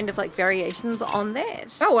all kind of like variations on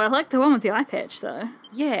that. Oh, I like the one with the eye patch though.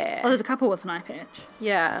 Yeah. Oh, there's a couple with an eye patch.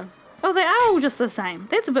 Yeah. Oh, they are all just the same.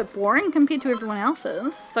 That's a bit boring compared to everyone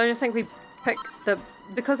else's. So I just think we pick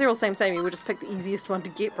because they're all samey, we'll just pick the easiest one to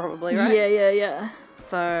get probably, right? Yeah.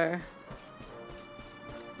 So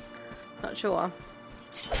not sure.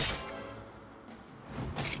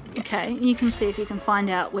 Okay, you can see if you can find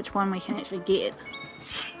out which one we can actually get.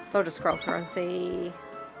 So I'll just scroll through and see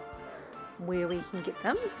where we can get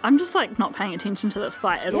them. I'm just like not paying attention to this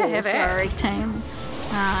fight at Yeah, all. have at Sorry, team.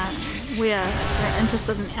 We're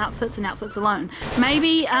interested in outfits and outfits alone.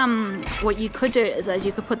 Maybe what you could do is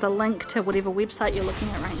you could put the link to whatever website you're looking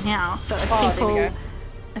at right now. So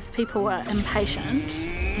if people are impatient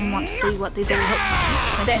and want to see what these all look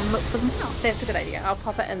like, they can look for themselves. That's a good idea. I'll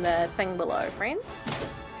pop it in the thing below, friends.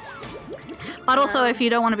 But also, if you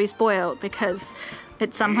don't want to be spoiled, because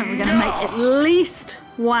at some point we're going to make at least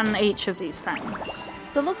one each of these things.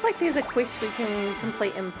 So it looks like there's a quest we can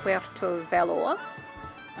complete in Puerto Valor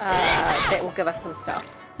that will give us some stuff.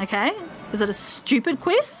 Okay? Is it a stupid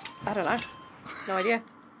quest? I don't know. No idea.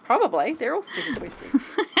 Probably. They're all stupid questions.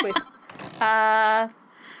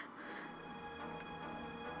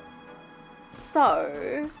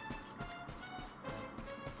 So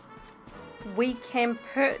we can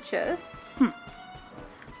purchase.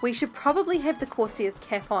 We should probably have the Corsair's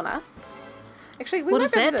cap on us. Actually, we What might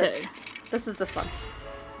does go with that this. do? This is this one.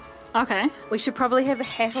 Okay. We should probably have the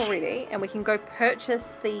hat already, and we can go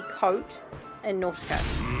purchase the coat in Nautica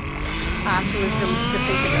after we've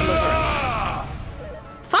defeated Alizarin.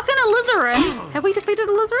 Fucking Alizarin? Have we defeated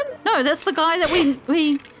Alizarin? No, that's the guy that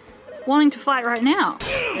we wanting to fight right now.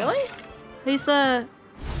 Really? He's the...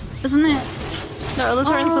 Isn't it? No,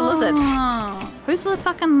 Alizarin's the lizard. Who's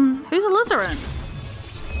Alizarin?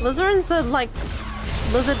 Alizarin's the, like,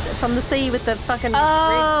 lizard from the sea with the fucking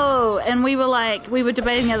Oh, and we were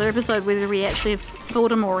debating the other episode whether we actually have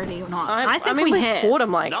fought him already or not. I think mean, we have. fought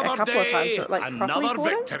him like Another a couple of times. So, like, properly another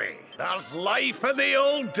fought him? victory. There's life in the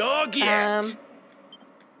old dog yet.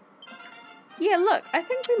 Yeah, look, I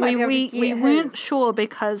think we might be able to get we weren't his. sure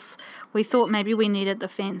because we thought maybe we needed the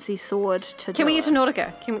fancy sword to Can do we get it. to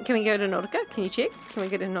Nautica? Can we go to Nautica? Can you check? Can we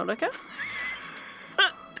get to Nautica?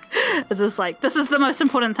 Is this the most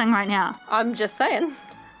important thing right now? I'm just saying.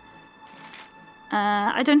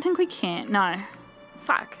 I don't think we can. No.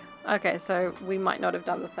 Fuck. Okay, so we might not have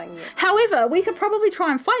done the thing yet. However, we could probably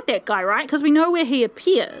try and fight that guy, right? Because we know where he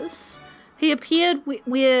appears. He appeared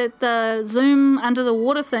where the zoom under the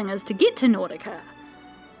water thing is to get to Nautica.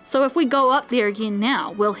 So if we go up there again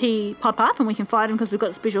now, will he pop up and we can fight him because we've got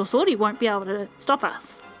a special sword? He won't be able to stop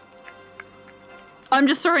us. I'm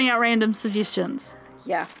just throwing out random suggestions.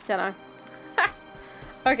 Yeah, don't know.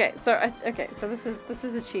 Okay, so this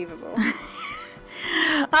is achievable.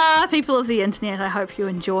 People of the internet, I hope you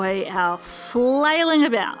enjoy our flailing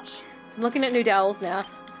about. So I'm looking at Noodles now.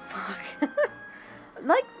 Fuck.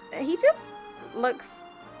 Like, he just looks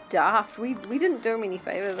daft. We didn't do him any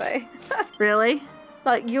favours, eh? Really?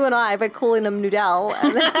 Like, you and I, by calling him Noodle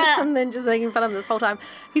and then just making fun of him this whole time.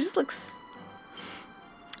 He just looks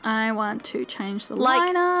I want to change the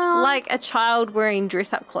like lineup. like a child wearing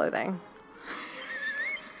dress-up clothing.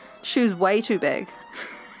 Shoes way too big.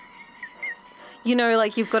 You know,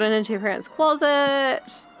 like you've got an into your parents' closet.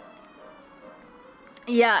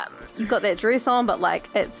 Yeah. You've got that dress on, but like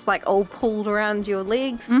it's like all pulled around your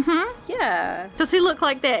legs. Mm-hmm. Yeah. Does he look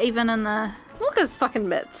like that even in the... Look at his fucking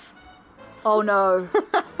mitts. Oh, no.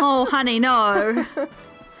 Oh, honey, no.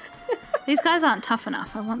 These guys aren't tough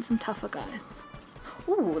enough. I want some tougher guys.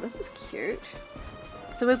 Ooh, this is cute.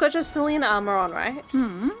 So we've got Jocelyne armor on, right?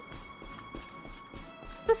 Hmm.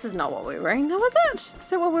 This is not what we're wearing, though, is it? Is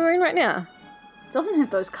that what we're wearing right now? Doesn't have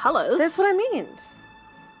those colours. That's what I meant.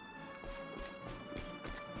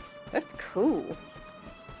 That's cool.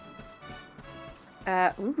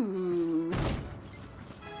 Ooh.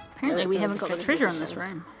 Apparently Yeah, we that's haven't a got the definitive treasure in this edition.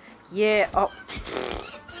 room. Yeah. Oh.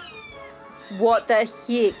 What the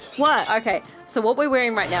heck? What? Okay, so what we're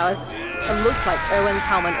wearing right now is, it looks like Erwin's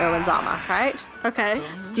helmet, Erwin's armor, right? Okay.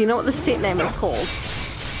 Do you know what the set name is called?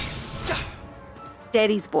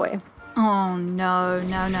 Daddy's Boy. Oh no,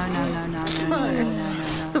 no, no, no, no, no, no, no, no,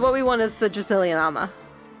 no. So what we want is the Dracilian armor.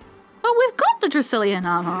 Oh, we've got the Dracilian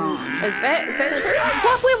armor. Is that true?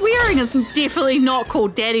 What we're wearing is definitely not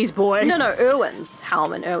called Daddy's boy. No, Irwin's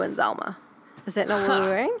helm and Irwin's armor. Is that not what we're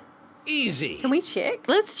wearing? Easy. Can we check?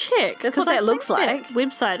 Let's check. That's what 'cause I that looks think like. that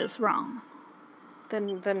website is wrong.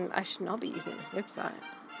 Then I should not be using this website.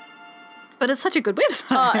 But it's such a good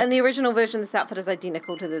website. Oh, in the original version, this outfit is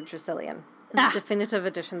identical to the Dracilian. In the definitive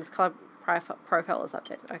edition, this colour profile is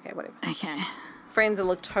updated. Okay, whatever. Okay. Friends will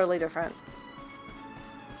look totally different.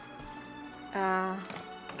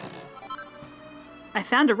 I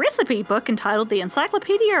found a recipe book entitled The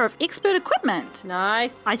Encyclopedia of Expert Equipment.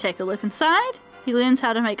 Nice. I take a look inside. He learns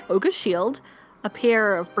how to make Ogre's Shield, a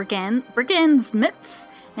pair of brigand's mitts,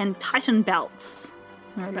 and Titan belts.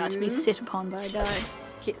 We're about to be set upon by a guy.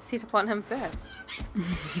 Get set upon him first.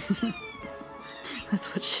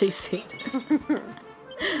 That's what she said.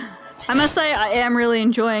 I must say, I am really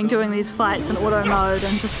enjoying doing these fights in auto mode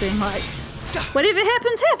and just being like, whatever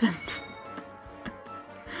happens, happens.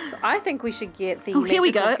 So I think we should get the. Oh, here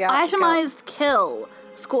we go. magical Itemized kill.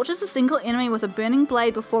 Scorches a single enemy with a burning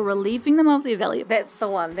blade before relieving them of their valuables. That's the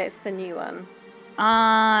one. That's the new one.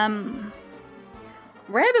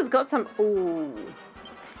 Rab has got some. Ooh.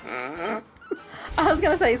 I was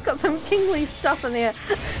gonna say he's got some kingly stuff in there.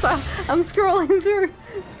 So I'm scrolling through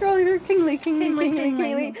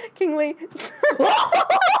kingly.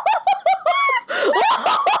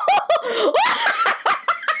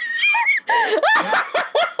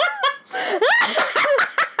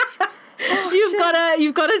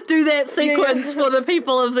 You've got to do that sequence for the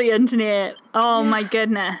people of the internet. Oh my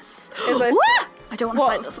goodness. I don't want to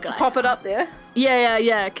fight this guy. Pop it up there.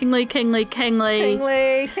 Yeah. Kingly. Kingly.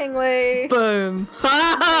 Boom.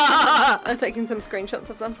 I'm taking some screenshots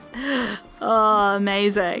of them. Oh,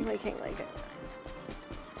 amazing. Kingly.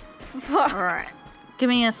 Alright. Give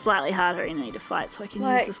me a slightly harder enemy to fight so I can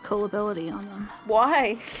use this cool ability on them.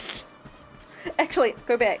 Why? Actually,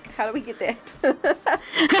 go back. How do we get that?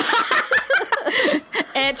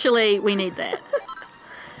 Actually, we need that.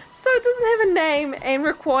 So it doesn't have a name and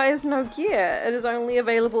requires no gear. It is only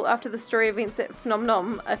available after the story events at Phnom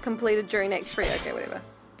Nom are completed during Act 3. Okay, whatever.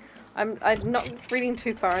 I'm not reading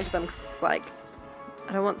too far into them because it's like,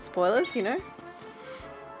 I don't want spoilers, you know?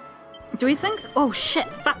 Do we think? Oh shit,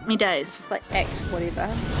 fuck me days. Just like Act whatever.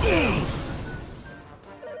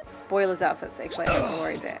 Spoilers outfits, actually, I wasn't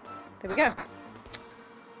worried that. There we go.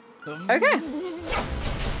 Okay.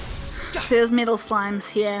 There's metal slimes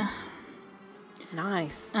here.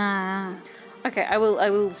 Nice. Uh, Okay, I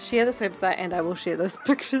will share this website and I will share those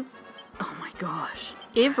pictures. Oh my gosh.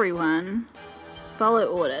 Everyone follow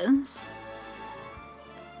orders.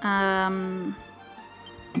 Pet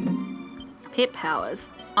powers.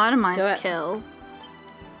 Itemized kill.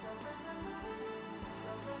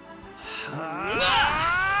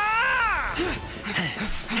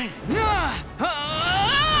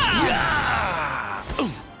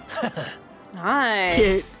 Nice.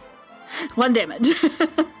 Cute. 1 damage.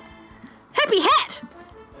 Happy hat!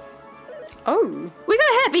 Oh, We got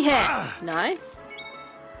a happy hat! nice.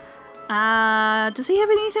 Does he have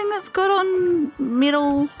anything that's good on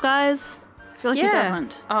metal guys? I feel like he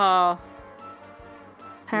doesn't. Oh,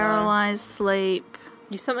 Paralyzed, sleep.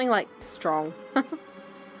 use something like strong.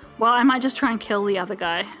 Well, I might just try and kill the other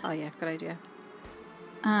guy. Oh yeah, good idea.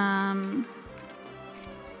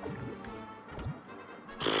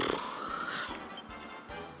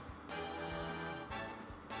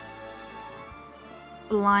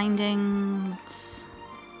 Blindings.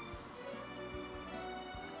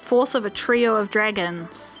 Force of a trio of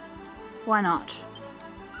dragons. Why not?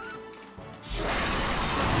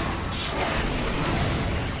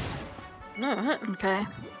 No, Okay.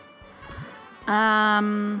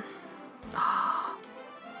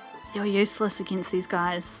 You're useless against these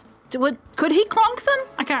guys. Could he clonk them?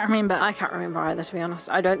 I can't remember. I can't remember either, to be honest.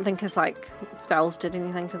 I don't think his like spells did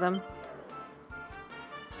anything to them.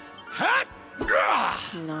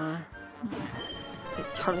 No. He's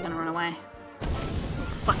totally gonna run away.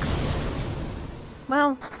 Fucks.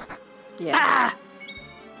 Well, yeah.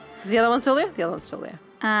 Is the other one still there? The other one's still there.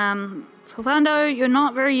 Sylvando, you're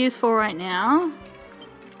not very useful right now.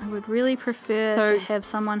 I would really prefer So, to have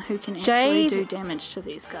someone who can actually Jade do damage to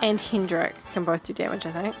these guys. And Hendrik can both do damage,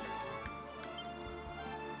 I think.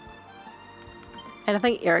 And I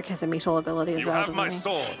think Eric has a metal ability as You well, have doesn't my he?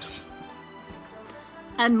 sword.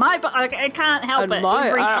 And I can't help And it my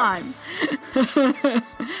every axe.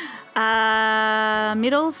 time.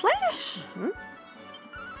 Middle slash? Mm-hmm.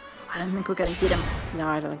 I don't think we're going to get him. No,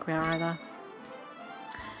 I don't think we are either.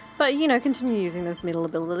 But, you know, continue using those metal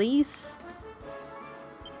abilities.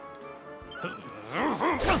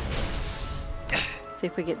 See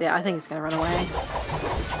if we get there. I think he's going to run away.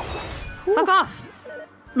 Fuck off.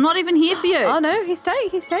 I'm not even here for you. Oh no, he stayed.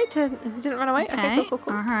 He didn't run away. Okay, cool.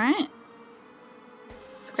 All right.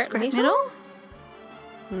 Scrap Scrap metal? metal?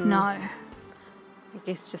 No. I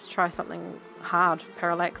guess just try something hard.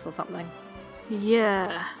 Parallax or something.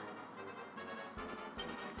 Yeah.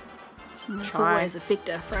 That's try. always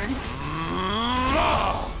effective, right?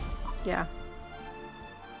 Yeah.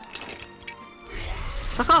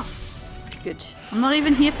 Fuck off. Good. I'm not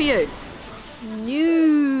even here for you.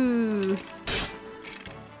 New.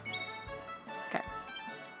 Okay.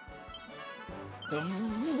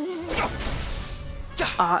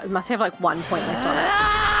 It must have like 1 point left on it.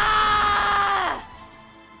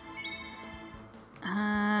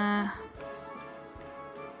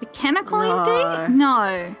 Mechanical No. MD?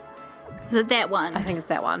 No. Is it that one? I think it's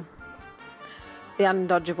that one. The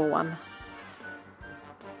undodgeable one.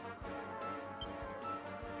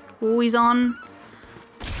 Always on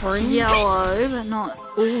Orange. yellow, but not.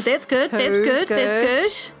 Oh, that's good. That's Two's good. That's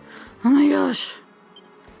good. Oh my gosh.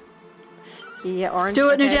 Yeah, orange. Do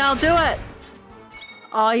it, okay. Nudel. Do it.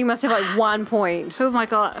 Oh, you must have like 1 point. Who have I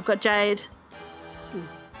got? I've got Jade.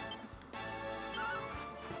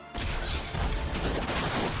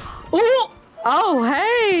 Oh! Oh,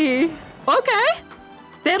 hey. Okay.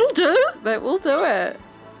 That'll do. That will do it.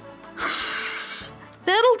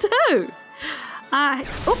 That'll do.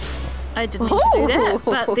 Oops. I didn't mean to do that,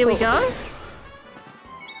 but there we go.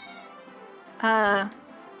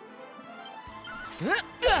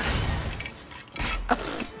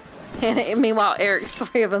 And meanwhile, Eric's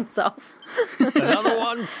 3 of himself. Another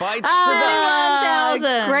one bites the dust.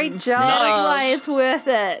 1,000. Great job. That's why it's worth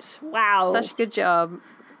it. Wow. Such a good job.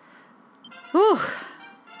 Whew.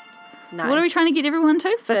 Nice. What are we trying to get everyone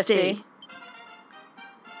to? 50. 50.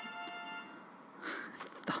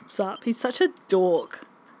 Thumbs up. He's such a dork.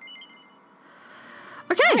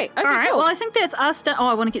 Okay. Okay, All right. cool. Well, I think that's us done. Oh,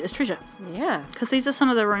 I want to get this treasure. Yeah. Because these are some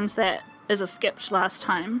of the rooms that Izza skipped last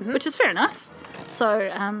time, which is fair enough. So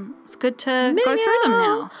it's good to go through them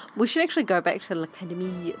now. We should actually go back to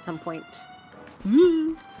l'Académie at some point.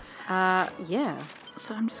 Yeah.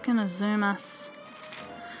 So I'm just going to zoom us.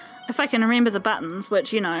 If I can remember the buttons,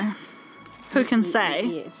 which, you know, who can say?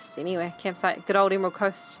 Yeah, just anyway. Campsite. Good old Emerald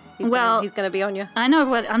Coast. He's Well- he's going to be on you. I know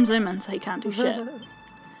what I'm zooming, so he can't do shit.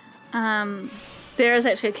 There is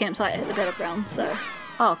actually a campsite at the battleground, so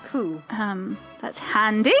Oh, cool. that's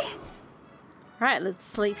handy. Right, let's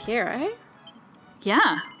sleep here, eh?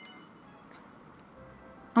 Yeah.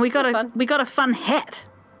 And we got Fun. a fun hat.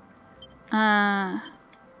 I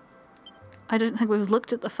don't think we've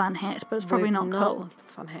looked at the fun hat, but it's probably We've not cool. looked at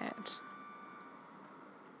the fun hat.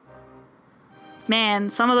 Man,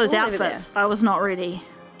 some of those We'll leave it outfits, I was not ready.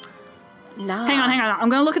 No. Hang on. I'm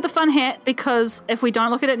going to look at the fun hat because if we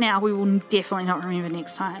don't look at it now, we will definitely not remember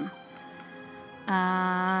next time.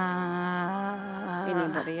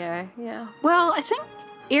 Anybody, yeah. Yeah. Well, I think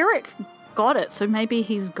Eric got it, so maybe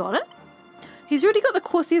he's got it. He's already got the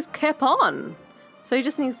Corsier's cap on. So he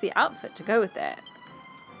just needs the outfit to go with that.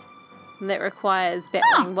 And that requires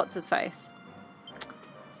battling what's-his-face. So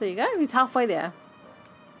there you go. He's halfway there.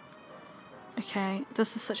 Okay,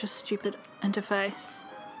 this is such a stupid interface.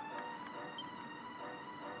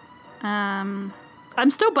 I'm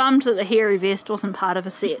still bummed that the hairy vest wasn't part of a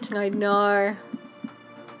set. I know.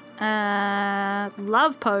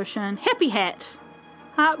 Love potion, happy hat,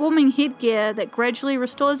 heartwarming headgear that gradually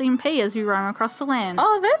restores MP as you roam across the land.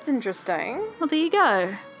 Oh, that's interesting. Well, there you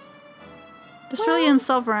go. Australian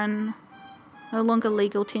sovereign, no longer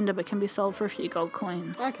legal tender, but can be sold for a few gold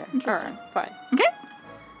coins. Okay. Interesting. Alright, fine. Okay.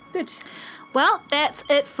 Good. Well, that's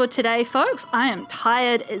it for today, folks. I am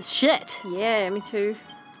tired as shit. Yeah, me too.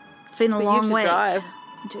 It's been a But you long have to week. drive.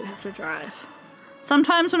 I do have to drive.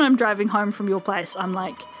 Sometimes when I'm driving home from your place, I'm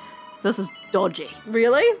like, this is dodgy.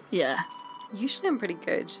 Really? Yeah. Usually I'm pretty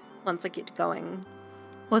good once I get going.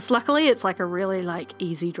 Well, luckily it's like a really like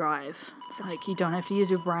easy drive. It's like you don't have to use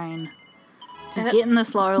your brain. Just And get in the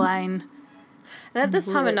slow lane. And at this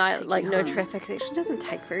time of Will it night, take like you no home? traffic, it actually doesn't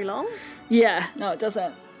take very long. Yeah, no, it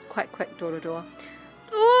doesn't. It's quite quick door to door.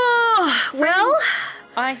 Oh, well,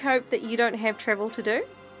 I hope that you don't have travel to do.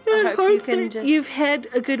 I hope you can just. you've had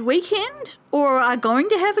a good weekend or are going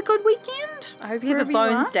to have a good weekend. I hope you have a wherever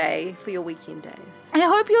you bones are. day for your weekend days. I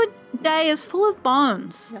hope your day is full of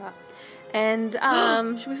bones. Yeah. And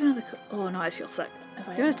Should we have another? Oh no, I feel sick.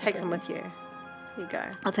 you want to take some with you? Here you go.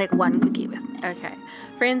 I'll take one cookie with me. Okay,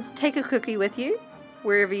 friends, take a cookie with you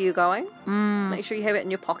wherever you're going. Make sure you have it in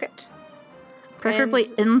your pocket. Preferably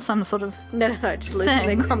in some sort of No, just leave them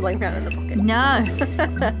thing. there crumbling around in the pocket. No.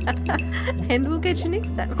 And we'll catch you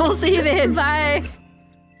next time. We'll see you then. Bye.